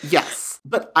 though? Yes.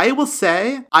 But I will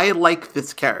say, I like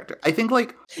this character. I think,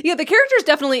 like... Yeah, the character's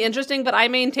definitely interesting, but I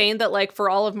maintain that, like, for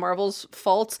all of Marvel's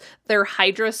faults, their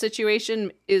Hydra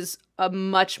situation is a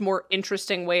much more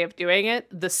interesting way of doing it.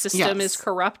 The system is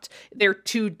corrupt. They're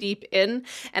too deep in.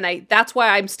 And that's why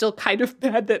I'm still kind of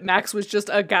mad that Max was just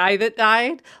a guy that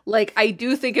died. Like, I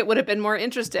do think it would have been more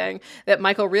interesting that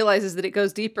Michael realizes that it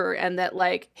goes deeper and that,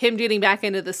 like, him getting back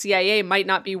into the CIA might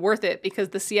not be worth it because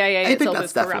the CIA itself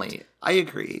is corrupt. I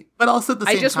agree. But also at the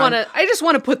same time... I just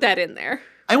want to put that in there.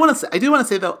 I do want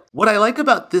to say though, what I like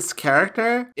about this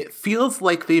character, it feels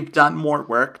like they've done more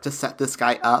work to set this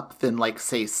guy up than like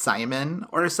say Simon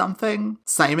or something.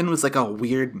 Simon was like a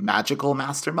weird magical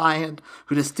mastermind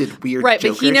who just did weird right,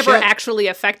 Joker but he never shit. actually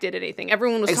affected anything.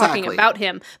 Everyone was talking about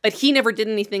him, but he never did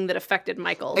anything that affected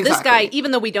Michael. This guy,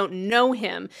 even though we don't know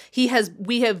him,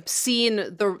 we have seen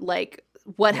the like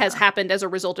what has happened as a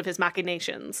result of his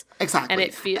machinations. Exactly. And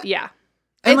it feels And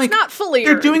it's like, not fully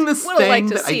they're earned. doing this Would have thing liked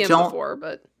to that see I him don't. before,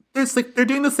 but There's like they're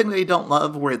doing this thing that I don't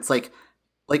love, where it's like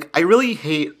I really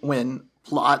hate when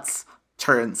plots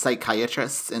turn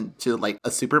psychiatrists into like a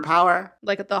superpower.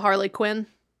 like at the Harley Quinn.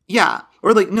 Yeah,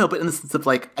 or like no, but in the sense of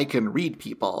like I can read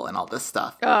people and all this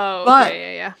stuff. Oh, But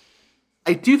okay, yeah.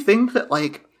 I do think that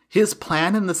like his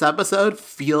plan in this episode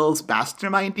feels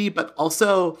mastermindy, but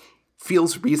also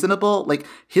feels reasonable. Like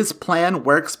his plan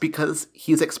works because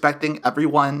he's expecting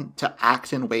everyone to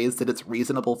act in ways that it's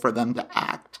reasonable for them to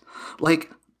act.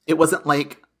 Like it wasn't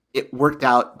like it worked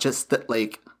out just that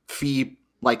like Fee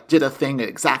like did a thing at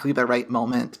exactly the right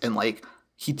moment and like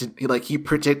he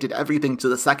predicted everything to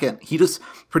the second. He just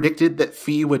predicted that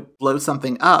Fee would blow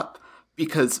something up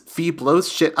because Fee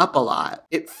blows shit up a lot.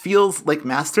 It feels like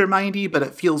mastermindy, but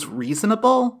it feels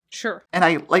reasonable. Sure. And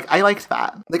I liked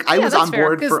that. Like I was on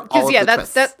board for all of the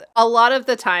twists. That's a lot of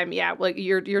the time. Yeah, like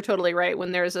you're totally right.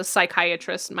 When there's a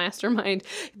psychiatrist mastermind,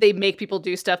 they make people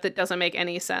do stuff that doesn't make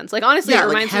any sense. Like honestly, it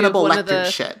reminds me of one of the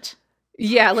shit.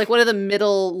 Yeah, like one of the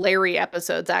middle Larry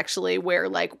episodes, actually, where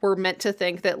like we're meant to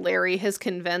think that Larry has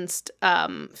convinced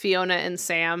Fiona and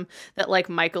Sam that like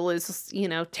Michael is, you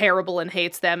know, terrible and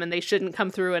hates them and they shouldn't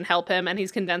come through and help him. And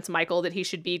he's convinced Michael that he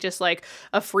should be just like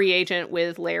a free agent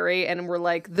with Larry. And we're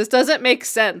like, this doesn't make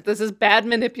sense. This is bad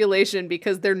manipulation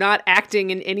because they're not acting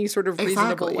in any sort of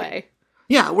reasonable way.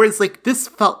 Yeah, whereas like this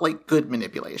felt like good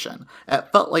manipulation. It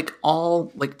felt like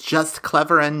all like just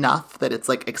clever enough that it's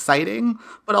like exciting,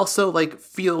 but also like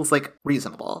feels like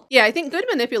reasonable. Yeah, I think good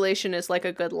manipulation is like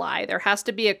a good lie. There has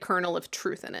to be a kernel of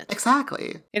truth in it.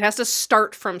 Exactly. It has to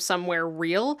start from somewhere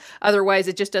real. Otherwise,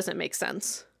 it just doesn't make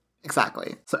sense.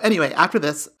 Exactly. So anyway, after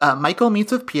this, Michael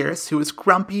meets with Pierce, who is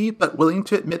grumpy but willing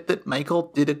to admit that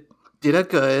Michael did a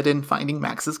good in finding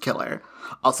Max's killer.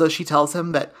 Also, she tells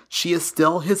him that she is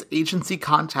still his agency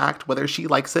contact, whether she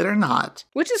likes it or not.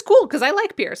 Which is cool, because I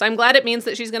like Pierce. I'm glad it means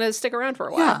that she's going to stick around for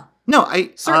a while. Yeah. No,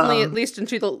 I... Certainly, at least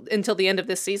until the end of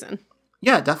this season.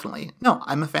 Yeah, definitely. No,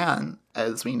 I'm a fan,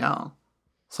 as we know.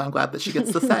 So I'm glad that she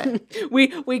gets to say.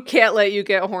 We can't let you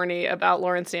get horny about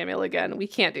Lauren Samuel again. We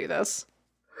can't do this.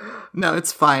 No,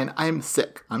 it's fine. I'm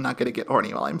sick. I'm not going to get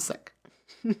horny while I'm sick.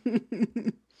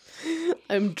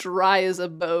 I'm dry as a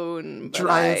bone.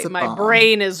 My bone.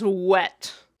 brain is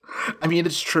wet. I mean,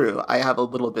 it's true. I have a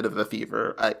little bit of a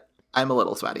fever. I'm a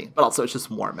little sweaty, but also it's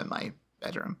just warm in my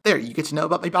bedroom. There, you get to know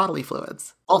about my bodily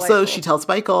fluids. Also, Delightful. She tells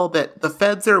Michael that the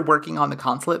feds are working on the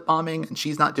consulate bombing and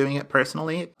she's not doing it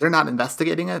personally. They're not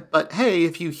investigating it, but hey,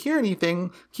 if you hear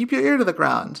anything, keep your ear to the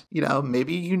ground. You know,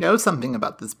 maybe you know something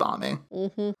about this bombing.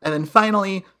 Mm-hmm. And then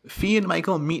finally, Fee and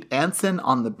Michael meet Anson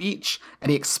on the beach and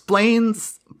he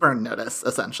explains Burn Notice,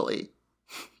 essentially.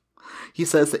 He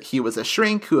says that he was a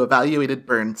shrink who evaluated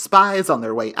Burn's spies on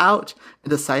their way out and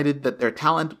decided that their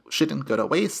talent shouldn't go to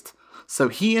waste. So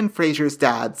he and Fraser's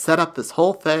dad set up this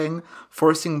whole thing,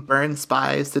 forcing Burn's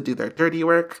spies to do their dirty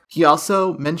work. He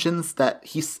also mentions that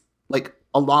he's, like,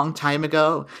 a long time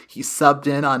ago, he subbed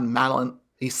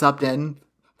in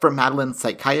for Madeline's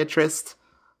psychiatrist,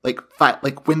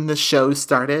 like when the show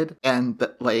started, and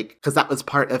that, like, because that was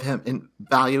part of him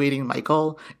evaluating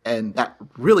Michael, and that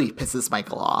really pisses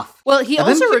Michael off. Well, he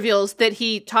also reveals that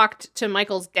he talked to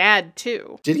Michael's dad,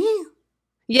 too. Did he?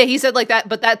 Yeah, he said like that,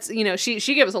 but that's, you know, she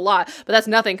gave us a lot, but that's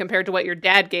nothing compared to what your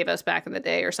dad gave us back in the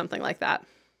day or something like that.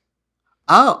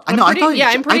 Oh, I know. I thought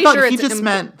he he just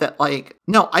meant that, like,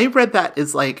 no, I read that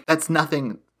as, like, that's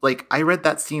nothing. Like, I read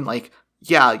that scene, like,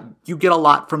 yeah, you get a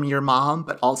lot from your mom,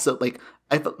 but also, like,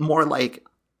 I felt more like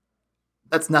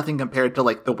that's nothing compared to,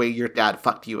 like, the way your dad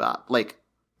fucked you up, like,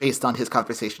 based on his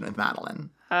conversation with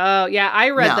Madeline. Oh, yeah, I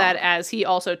read that as he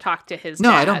also talked to his dad.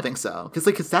 No, I don't think so. Because,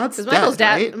 like, his dad's dead, Michael's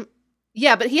dad, right?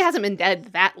 Yeah, but he hasn't been dead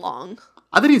that long.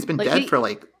 I thought he's been dead for,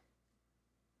 like...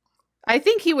 I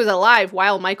think he was alive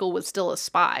while Michael was still a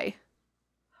spy.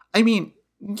 I mean,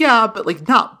 yeah, but, like,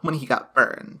 not when he got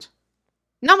burned.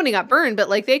 Not when he got burned, but,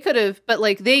 like, they could have... But,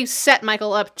 like, they set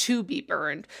Michael up to be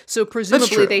burned. So,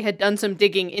 presumably, they had done some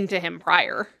digging into him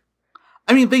prior.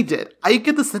 I mean, they did. I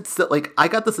get the sense that, like... I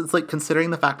got the sense, like, considering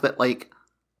the fact that, like...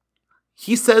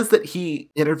 He says that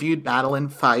he interviewed Madeline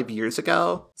 5 years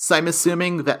ago. So I'm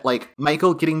assuming that, like,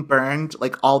 Michael getting burned,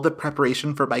 like, all the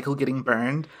preparation for Michael getting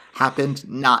burned happened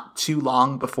not too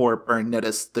long before Burn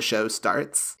Notice, the show,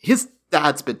 starts. His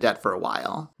dad's been dead for a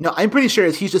while. No, I'm pretty sure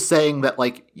he's just saying that,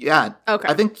 like, yeah. Okay.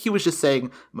 I think he was just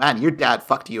saying, man, your dad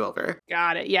fucked you over.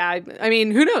 Got it. Yeah. I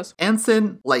mean, who knows?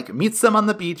 Anson, like, meets them on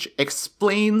the beach,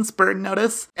 explains Burn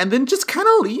Notice, and then just kind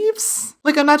of leaves.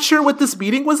 Like, I'm not sure what this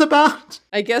meeting was about.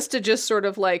 I guess to just sort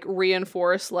of, like,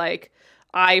 reinforce, like,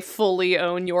 I fully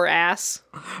own your ass.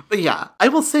 But yeah, I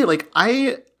will say, like,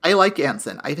 I like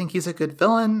Anson. I think he's a good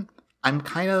villain.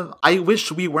 I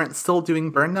wish we weren't still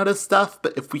doing Burn Notice stuff,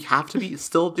 but if we have to be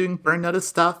still doing Burn Notice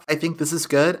stuff, I think this is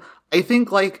good. I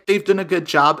think, like, they've done a good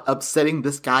job of setting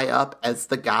this guy up as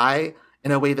the guy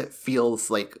in a way that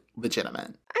feels, like,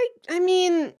 legitimate. I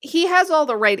mean, he has all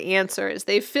the right answers.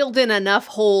 They've filled in enough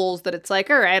holes that it's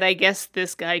like, all right, I guess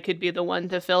this guy could be the one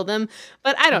to fill them.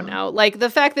 But I don't know. Like, the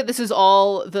fact that this is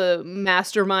all the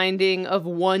masterminding of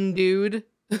one dude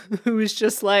who's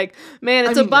just like, man,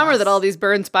 it's a bummer that all these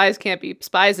Burn spies can't be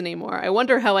spies anymore. I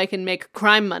wonder how I can make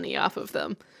crime money off of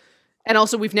them. And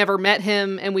also, we've never met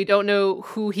him, and we don't know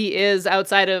who he is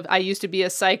outside of, I used to be a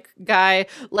psych guy.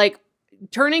 Like,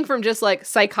 turning from just, like,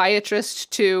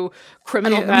 psychiatrist to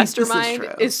criminal mastermind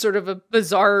is sort of a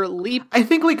bizarre leap. I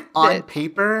think, like, on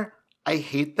paper, I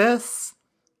hate this,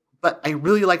 but I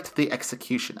really liked the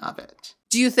execution of it.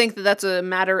 Do you think that that's a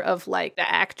matter of, like, the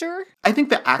actor? I think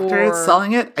the actor is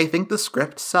selling it. I think the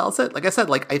script sells it. Like I said,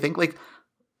 like, I think, like,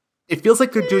 it feels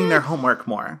like they're doing their homework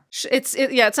more. It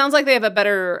sounds like they have a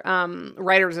better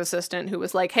writer's assistant who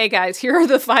was like, hey, guys, here are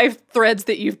the 5 threads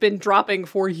that you've been dropping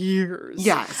for years.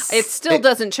 Yes. It still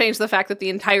doesn't change the fact that the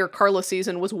entire Carla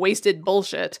season was wasted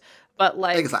bullshit, but,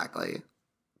 like... Exactly.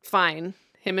 Fine.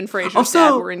 Him and Frasier's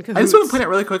dad were in cahoots. I just want to point out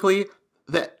really quickly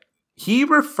that he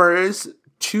refers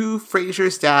to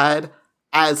Frasier's dad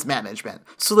as management.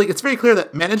 So, like, it's very clear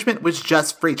that management was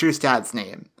just Frasier's dad's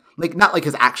name. Like, not, like,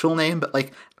 his actual name, but,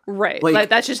 like... Right. Like,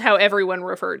 that's just how everyone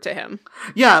referred to him.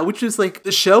 Yeah, which is, like,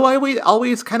 the show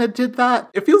always kind of did that.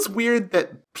 It feels weird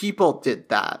that people did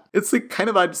that. It's, like, kind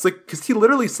of odd. It's, like, because he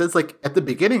literally says, like, at the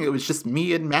beginning, it was just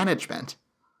me and management.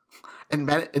 And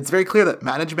it's very clear that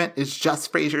management is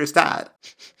just Frasier's dad.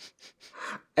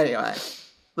 Anyway,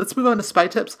 let's move on to spy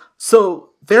tips.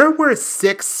 So, there were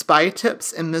 6 spy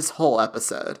tips in this whole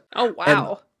episode. Oh,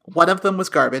 wow. And one of them was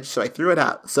garbage, so I threw it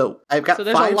out. So I've got 5 spy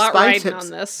tips. So there's a lot riding on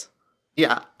this.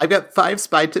 Yeah, I've got 5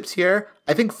 spy tips here.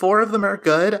 I think 4 of them are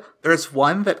good. There's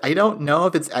one that I don't know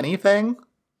if it's anything.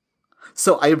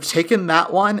 So I've taken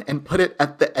that one and put it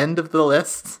at the end of the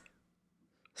list.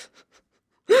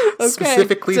 Okay.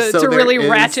 Specifically to really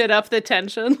ratchet up the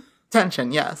tension.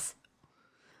 Tension, yes.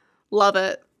 Love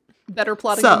it. Better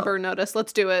plotting than Burn Notice.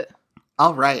 Let's do it.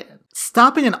 All right.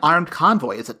 Stopping an armed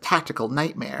convoy is a tactical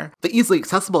nightmare. The easily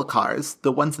accessible cars,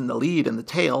 the ones in the lead and the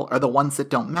tail, are the ones that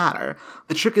don't matter.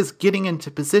 The trick is getting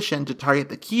into position to target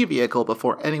the key vehicle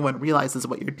before anyone realizes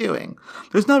what you're doing.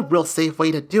 There's no real safe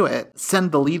way to do it.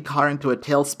 Send the lead car into a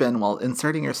tailspin while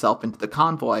inserting yourself into the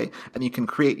convoy, and you can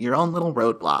create your own little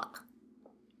roadblock.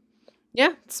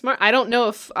 Yeah, smart. I don't know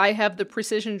if I have the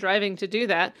precision driving to do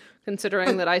that,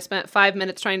 considering that I spent 5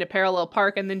 minutes trying to parallel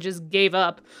park and then just gave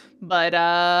up. But,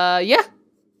 yeah,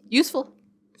 useful.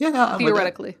 Yeah, no,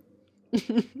 theoretically.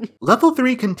 Level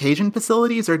 3 contagion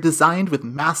facilities are designed with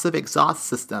massive exhaust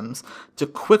systems to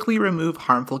quickly remove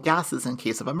harmful gases in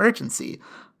case of emergency.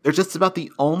 They're just about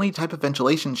the only type of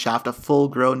ventilation shaft a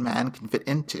full-grown man can fit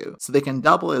into, so they can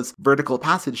double as vertical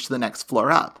passage to the next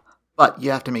floor up. But you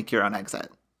have to make your own exit.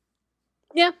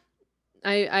 Yeah.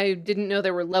 I didn't know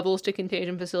there were levels to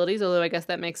contagion facilities, although I guess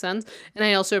that makes sense. And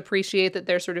I also appreciate that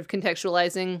they're sort of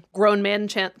contextualizing grown men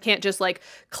can't just, like,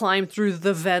 climb through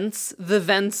the vents. The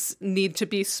vents need to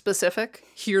be specific.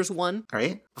 Here's one.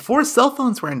 Right? Before cell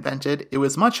phones were invented, it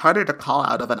was much harder to call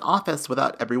out of an office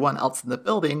without everyone else in the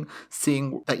building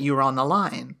seeing that you were on the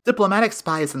line. Diplomatic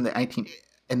spies in the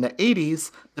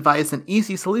 80s devised an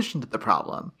easy solution to the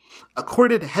problem. A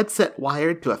corded headset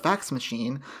wired to a fax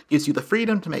machine gives you the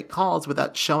freedom to make calls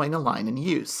without showing a line in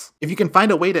use. If you can find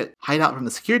a way to hide out from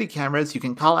the security cameras, you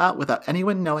can call out without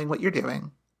anyone knowing what you're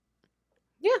doing.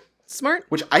 Yeah, smart.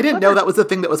 Which I didn't know that was a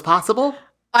thing that was possible.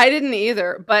 I didn't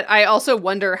either, but I also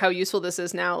wonder how useful this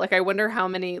is now. Like, I wonder how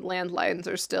many landlines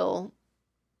are still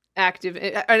active,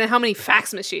 and how many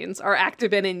fax machines are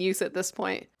active and in use at this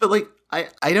point. But, like, I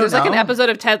don't know. There's like an episode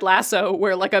of Ted Lasso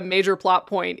where, like, a major plot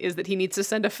point is that he needs to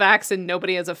send a fax and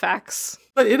nobody has a fax.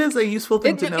 But it is a useful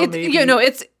thing to know, maybe. You know,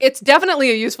 it's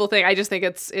definitely a useful thing. I just think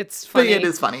it's funny. But it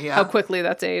is funny, yeah. How quickly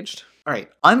that's aged. All right.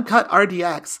 Uncut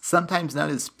RDX, sometimes known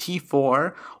as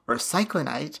T4 or or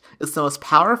cyclonite, is the most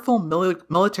powerful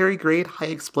military-grade high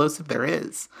explosive there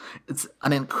is. It's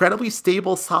an incredibly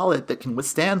stable solid that can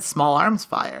withstand small arms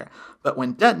fire, but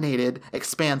when detonated,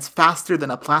 expands faster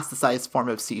than a plasticized form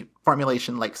of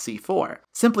formulation like C4.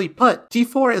 Simply put,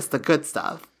 C4 is the good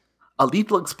stuff. A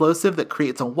lethal explosive that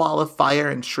creates a wall of fire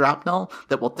and shrapnel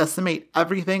that will decimate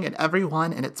everything and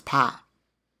everyone in its path.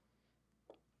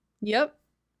 Yep.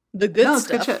 The good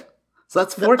stuff. Good shit. So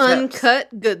that's 4 tips.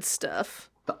 Uncut good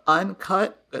stuff. The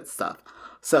uncut good stuff.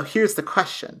 So here's the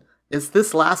question. Is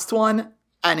this last one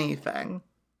anything?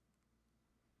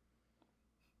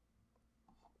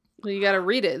 Well, you got to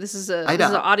read it. This is an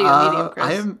audio medium,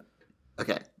 Chris.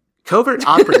 Okay. Covert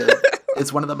operative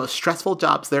is one of the most stressful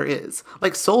jobs there is.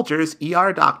 Like soldiers,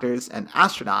 ER doctors, and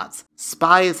astronauts,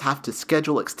 spies have to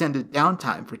schedule extended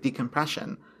downtime for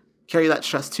decompression. Carry that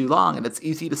stress too long, and it's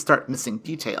easy to start missing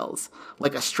details,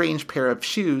 like a strange pair of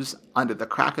shoes under the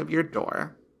crack of your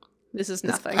door. This is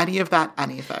nothing. Is any of that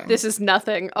anything? This is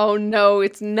nothing. Oh no,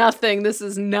 it's nothing. This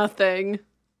is nothing.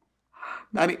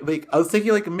 I was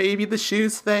thinking, maybe the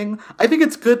shoes thing. I think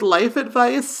it's good life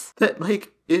advice that,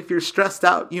 if you're stressed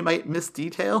out, you might miss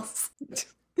details.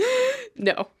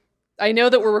 No. I know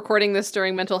that we're recording this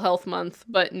during Mental Health Month,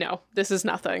 but no, this is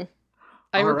nothing.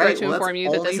 I regret to inform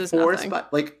you that this is nothing.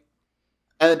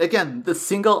 And again, the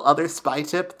single other spy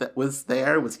tip that was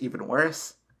there was even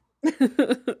worse.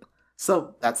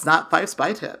 So that's not 5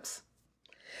 spy tips.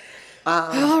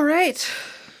 All right.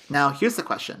 Now, here's the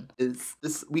question. Is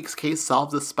this week's case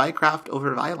solved with spycraft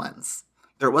over violence?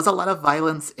 There was a lot of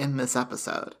violence in this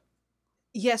episode.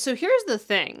 Yeah, so here's the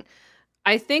thing.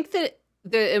 I think that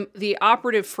the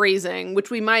operative phrasing, which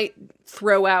we might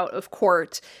throw out of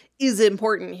court, is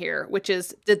important here, which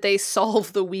is, did they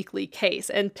solve the weekly case?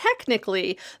 And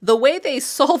technically, the way they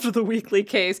solved the weekly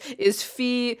case is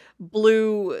Fee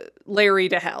blew Larry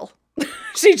to hell.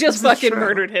 She just fucking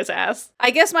murdered his ass. I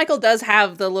guess Michael does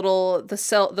have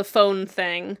the phone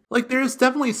thing. There's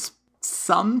definitely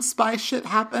some spy shit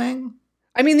happening.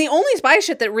 I mean, the only spy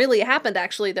shit that really happened,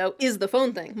 actually, though, is the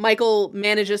phone thing. Michael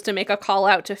manages to make a call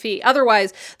out to Fee.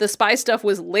 Otherwise, the spy stuff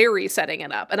was Larry setting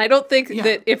it up. And I don't think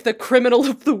that if the criminal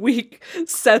of the week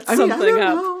sets something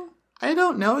up. I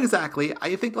don't know exactly.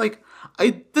 I think,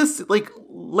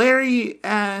 Larry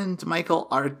and Michael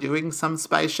are doing some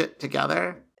spy shit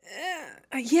together.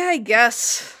 Yeah, I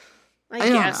guess. I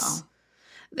guess. Don't know.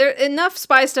 There enough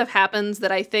spy stuff happens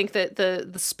that I think that the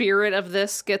spirit of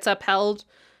this gets upheld.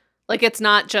 It's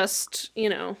not just,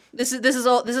 this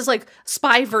is like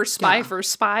spy versus spy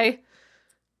versus spy.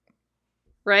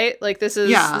 Right? This is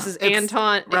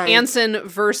Anson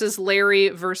versus Larry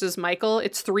versus Michael.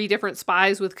 It's 3 different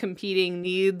spies with competing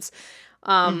needs,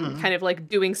 kind of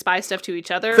doing spy stuff to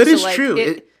each other. That is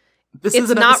true. This is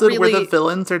an episode where the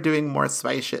villains are doing more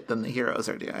spy shit than the heroes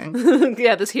are doing.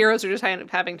 Yeah, the heroes are just kind of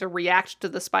having to react to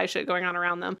the spy shit going on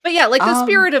around them. But yeah, the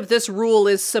spirit of this rule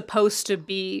is supposed to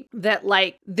be that,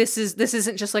 this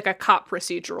isn't just a cop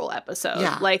procedural episode.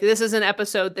 Yeah. This is an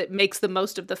episode that makes the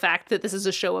most of the fact that this is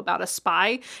a show about a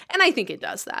spy, and I think it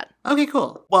does that. Okay,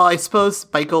 cool. Well, I suppose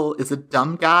Michael is a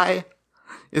dumb guy.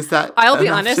 Is that I'll be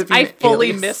honest, I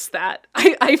fully missed that.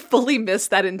 I fully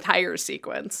missed that entire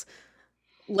sequence.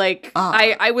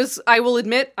 I will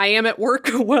admit, I am at work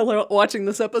while watching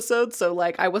this episode, so,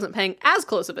 I wasn't paying as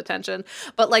close of attention,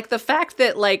 but, the fact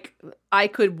that, I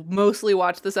could mostly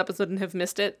watch this episode and have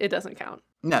missed it, it doesn't count.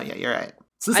 No, yeah, you're right.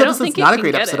 So this episode's not a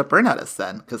great episode of Burn Notice,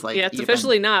 then, because, yeah, it's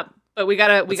officially not, but we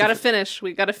gotta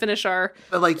finish our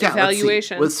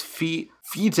evaluation. Was Fee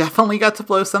definitely got to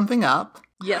blow something up.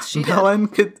 Yes, she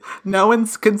did. No one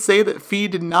can say that Fee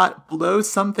did not blow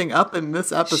something up in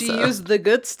this episode. She used the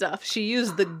good stuff. She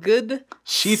did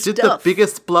the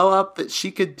biggest blow up that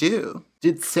she could do.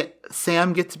 Did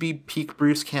Sam get to be peak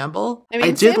Bruce Campbell?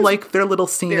 I did like their little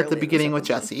scene at the beginning with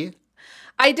Jesse.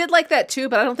 I did like that too,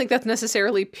 but I don't think that's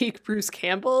necessarily peak Bruce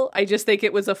Campbell. I just think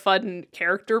it was a fun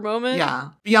character moment. Yeah.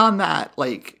 Beyond that,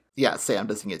 Sam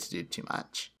doesn't get to do too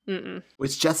much. Mm-mm.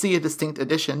 Was Jesse a distinct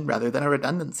addition rather than a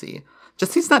redundancy?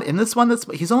 Jesse's not in this one.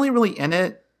 He's only really in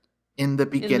it in the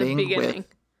beginning. And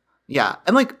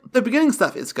the beginning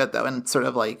stuff is good though, and sort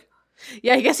of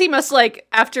yeah, I guess he must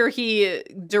after he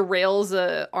derails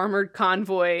a armored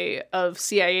convoy of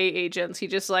CIA agents, he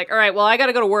just all right, well, I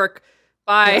gotta go to work.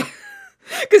 Bye.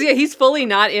 Because he's fully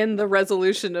not in the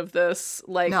resolution of this.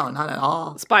 No, not at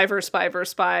all. Spy versus spy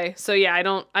versus spy. So yeah, I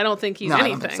don't think he's anything. I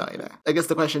don't think so either. I guess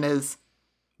the question is,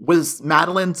 was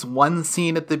Madeline's one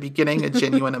scene at the beginning a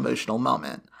genuine emotional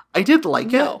moment? I did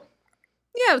like it.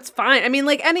 Yeah, it's fine. I mean,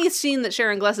 like, any scene that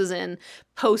Sharon Gless is in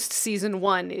post season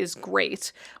 1 is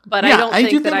great, but Yeah, I don't I do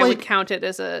think that think, I would like- count it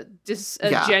as a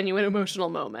Yeah. genuine emotional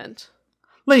moment.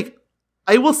 Like,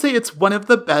 I will say it's one of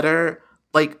the better,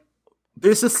 like,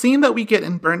 there's a scene that we get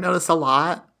in Burn Notice a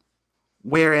lot,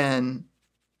 wherein,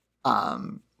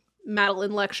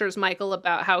 Madeline lectures Michael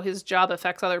about how his job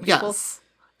affects other people. yes.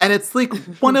 And it's like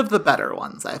one of the better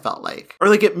ones, I felt like. Or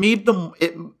like it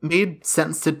made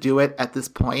sense to do it at this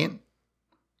point.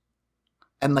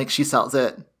 And like she sells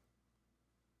it.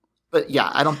 But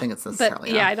yeah, I don't think it's necessarily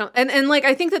But yeah, enough. I don't. And like,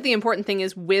 I think that the important thing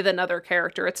is with another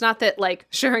character. It's not that like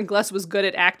Sharon Gless was good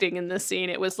at acting in this scene.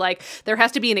 It was like there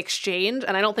has to be an exchange,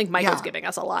 and I don't think Michael's Yeah. giving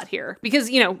us a lot here because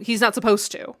he's not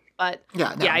supposed to. But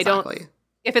Yeah, no, yeah, I exactly. don't.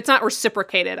 If it's not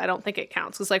reciprocated, I don't think it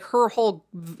counts. Because like her whole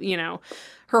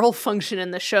function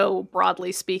in the show,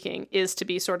 broadly speaking, is to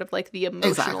be sort of like the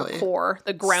emotional Exactly. core,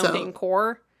 the grounding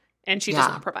core, and she does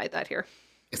Yeah. not provide that here.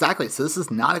 Exactly. So this is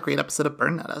not a great episode of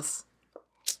Burn Notice.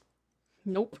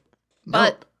 Nope. Nope.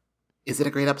 But Is it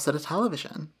a great episode of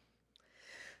television?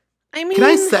 I mean, Can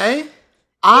I say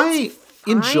I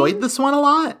fine. enjoyed this one a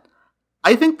lot?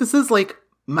 I think this is like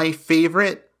my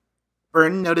favorite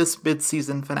Burn Notice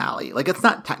mid-season finale. Like it's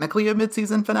not technically a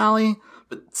mid-season finale,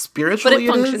 but but spiritually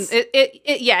it functions. is.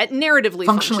 It narratively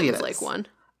Functionally functions it like is. one.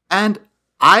 And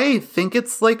I think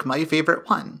it's like my favorite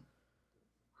one.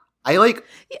 I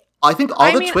think all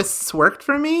I the mean- twists worked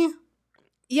for me.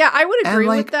 Yeah, I would And, agree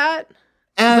like, with that.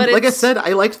 And But like I it's- said,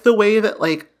 I liked the way that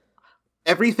like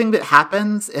everything that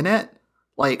happens in it,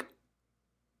 like,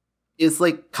 is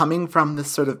like coming from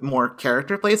this sort of more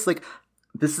character place. Like,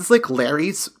 this is like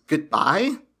Larry's goodbye.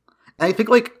 And I think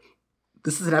like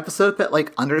this is an episode that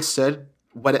like understood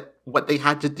what they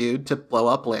had to do to blow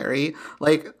up Larry.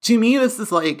 Like, to me, this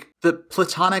is like the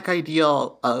platonic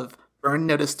ideal of Burn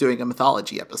Notice doing a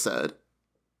mythology episode.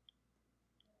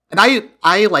 And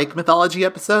I like mythology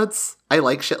episodes. I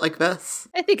like shit like this.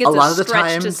 I think it's a lot of the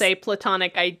stretch to times- say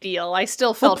platonic ideal. I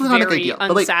still felt platonic very ideal,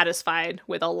 but, like- unsatisfied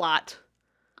with a lot.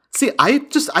 See, I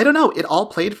don't know. It all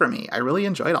played for me. I really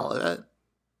enjoyed all of it.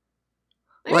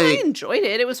 I mean, Like- I enjoyed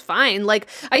it. It was fine. Like,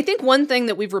 I think one thing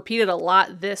that we've repeated a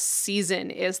lot this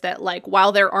season is that, like,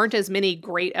 while there aren't as many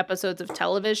great episodes of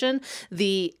television,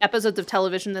 the episodes of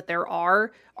television that there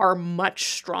are much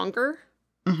stronger.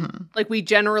 Hmm. Like, we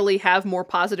generally have more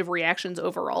positive reactions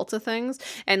overall to things.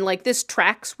 And, like, this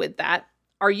tracks with that.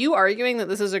 Are you arguing that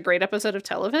this is a great episode of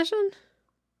television?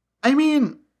 I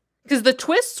mean, Because the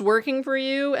twists working for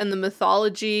you and the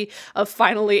mythology of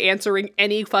finally answering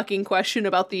any fucking question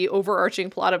about the overarching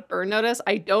plot of Burn Notice,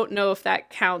 I don't know if that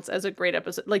counts as a great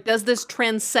episode. Like, does this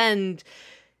transcend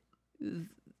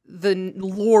the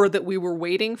lore that we were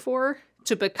waiting for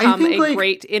to become think, a like-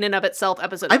 great in and of itself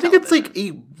episode of I think it's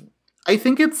television? I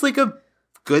think it's like a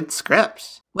good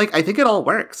script. Like, I think it all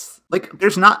works. Like,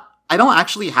 I don't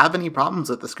actually have any problems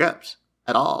with the script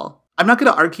at all. I'm not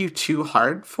going to argue too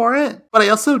hard for it, but I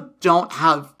also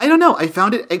I don't know, I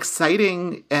found it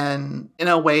exciting and in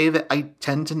a way that I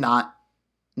tend to not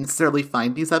necessarily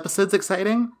find these episodes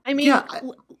exciting. I mean, yeah,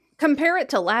 compare it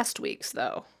to last week's,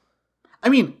 though. I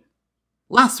mean,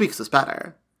 last week's was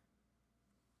better.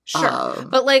 Sure.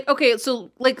 But like, okay,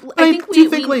 so like I think do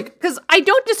think, like- because I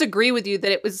don't disagree with you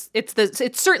that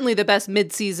it's certainly the best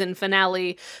mid-season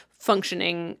finale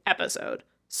functioning episode.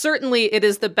 Certainly it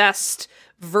is the best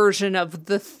version of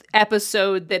the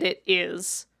episode that it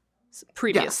is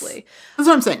previously. That's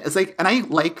what I'm saying. It's like, and I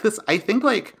like this. I think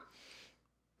like,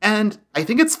 and I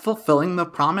think it's fulfilling the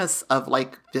promise of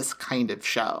like this kind of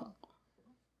show.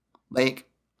 Like,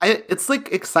 it's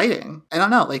like exciting. I don't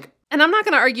know. Like, And I'm not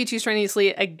going to argue too strenuously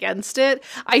against it.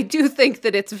 I do think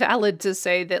that it's valid to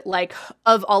say that, like,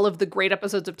 of all of the great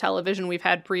episodes of television we've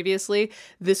had previously,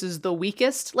 this is the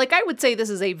weakest. Like, I would say this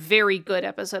is a very good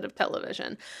episode of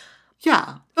television.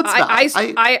 yeah, that's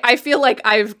valid. I feel like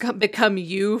I've become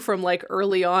you from, like,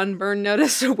 early on Burn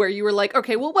Notice, where you were like,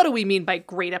 okay, well, what do we mean by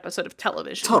great episode of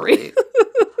television? Totally.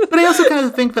 But I also kind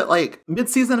of think that like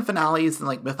mid-season finales and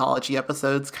like mythology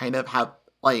episodes kind of have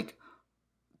like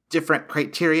different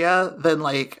criteria than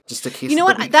like just a case. You know of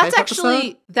the what? week That's type actually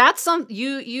episode. that's some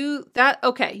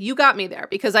okay. You got me there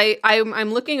because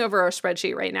I'm looking over our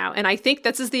spreadsheet right now, and I think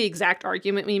this is the exact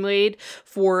argument we made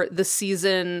for the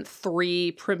season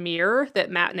 3 premiere that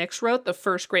Matt Nix wrote, the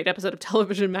first great episode of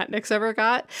television Matt Nix ever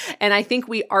got, and I think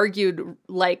we argued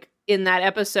like in that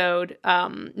episode,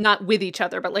 not with each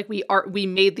other, but like we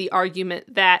made the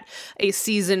argument that a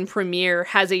season premiere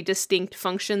has a distinct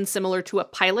function similar to a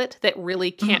pilot that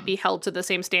really can't be held to the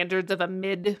same standards of a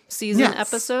mid-season Yes.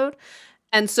 episode.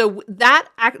 And so that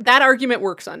argument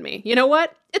works on me. You know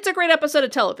what? It's a great episode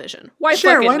of television. Why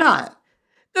Sure, fucking why not?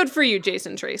 Good for you,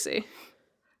 Jason Tracy.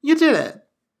 You did it.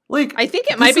 Like, I think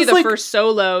it might be the first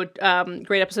solo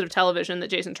great episode of television that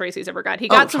Jason Tracy's ever got. He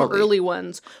got some early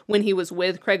ones when he was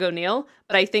with Craig O'Neill,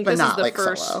 but I think this is the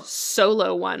first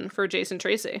solo one for Jason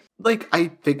Tracy. Like, I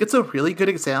think it's a really good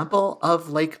example of,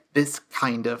 like, this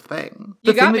kind of thing.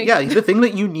 The thing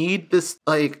that you need this,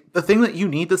 like, the thing that you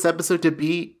need this episode to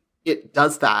be, it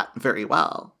does that very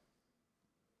well.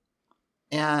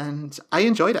 And I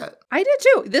enjoyed it. I did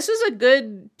too. This is a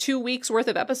good 2 weeks worth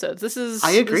of episodes.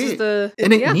 I agree.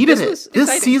 And it needed it.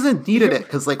 This season needed it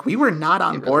because, like, we were not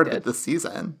on board with this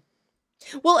season.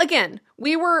 Well, again,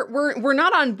 we're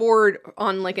not on board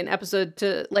on like an episode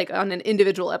to like on an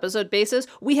individual episode basis.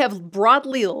 We have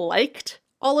broadly liked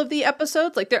all of the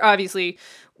episodes. Like, they're obviously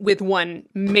with one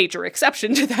major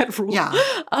exception to that rule. Yeah.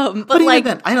 But like,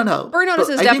 then, I don't know. Burn Notice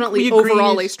is definitely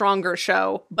overall a stronger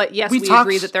show. But yes, we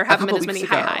agree that there haven't been as many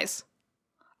high highs.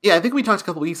 Yeah, I think we talked a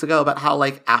couple weeks ago about how,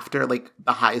 like, after, like,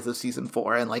 the highs of season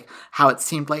 4 and, like, how it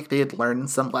seemed like they had learned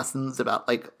some lessons about,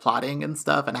 like, plotting and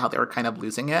stuff and how they were kind of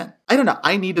losing it. I don't know.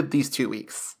 I needed these 2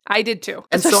 weeks. I did too.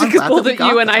 And so I'm glad both that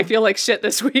you and I feel like shit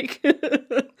this week.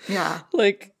 Yeah.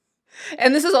 Like,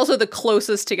 and this is also the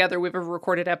closest together we've ever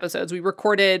recorded episodes. We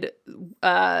recorded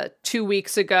 2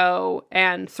 weeks ago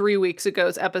and 3 weeks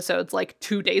ago's episodes like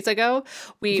 2 days ago.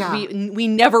 We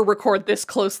never record this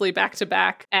closely back to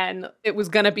back, and it was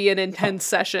going to be an intense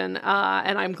session.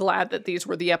 And I'm glad that these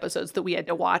were the episodes that we had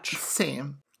to watch.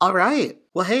 Same. All right.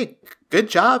 Well, hey, good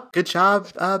job. Good job,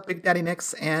 Big Daddy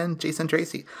Nix and Jason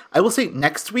Tracy. I will say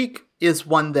next week is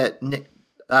one that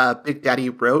Big Daddy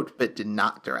wrote but did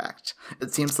not direct.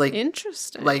 It seems like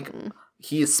interesting. Like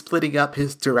he is splitting up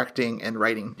his directing and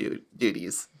writing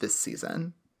duties this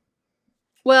season.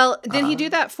 Well, did he do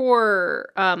that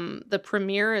for the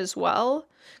premiere as well?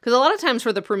 Because a lot of times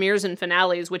for the premieres and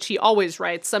finales, which he always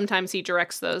writes, sometimes he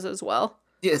directs those as well.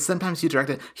 Yeah, sometimes he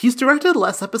directed. He's directed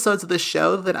less episodes of this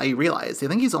show than I realized. I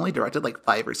think he's only directed like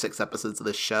 5 or 6 episodes of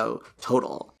this show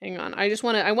total. Hang on, I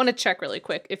want to check really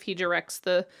quick if he directs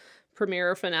the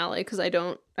premiere or finale, because I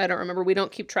don't remember. We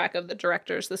don't keep track of the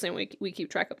directors the same way we keep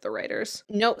track of the writers.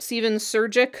 No, Steven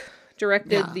Surgic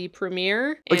directed the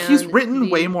premiere. But he's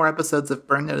written way more episodes of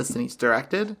Burn Notice than he's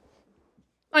directed.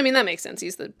 I mean, that makes sense.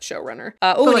 He's the showrunner.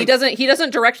 And he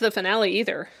doesn't direct the finale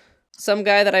either. Some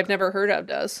guy that I've never heard of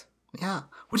does. Yeah,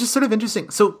 which is sort of interesting.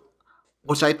 So,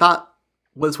 which I thought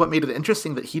was what made it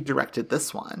interesting that he directed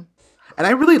this one. And I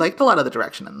really liked a lot of the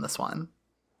direction in this one.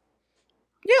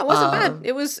 Yeah, it wasn't bad.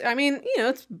 It was, I mean,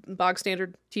 it's bog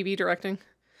standard TV directing.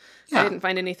 Yeah. I didn't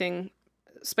find anything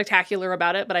spectacular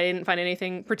about it, but I didn't find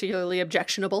anything particularly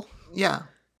objectionable. Yeah,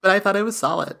 but I thought it was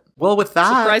solid. Well, with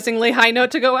that... Surprisingly high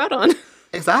note to go out on.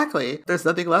 Exactly. There's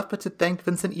nothing left but to thank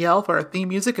Vincent E.L. for our theme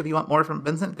music. If you want more from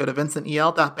Vincent, go to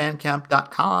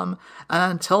vincentel.bandcamp.com.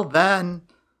 And until then,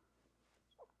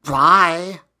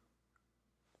 bye.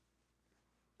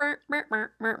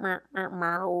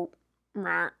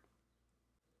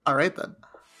 All right, then.